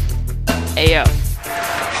Audio. Ayo.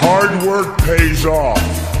 Hard work pays off.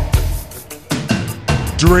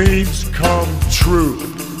 Dreams come true.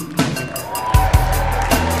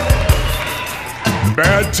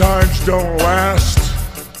 Bad times don't last,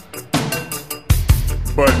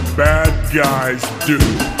 but bad guys do.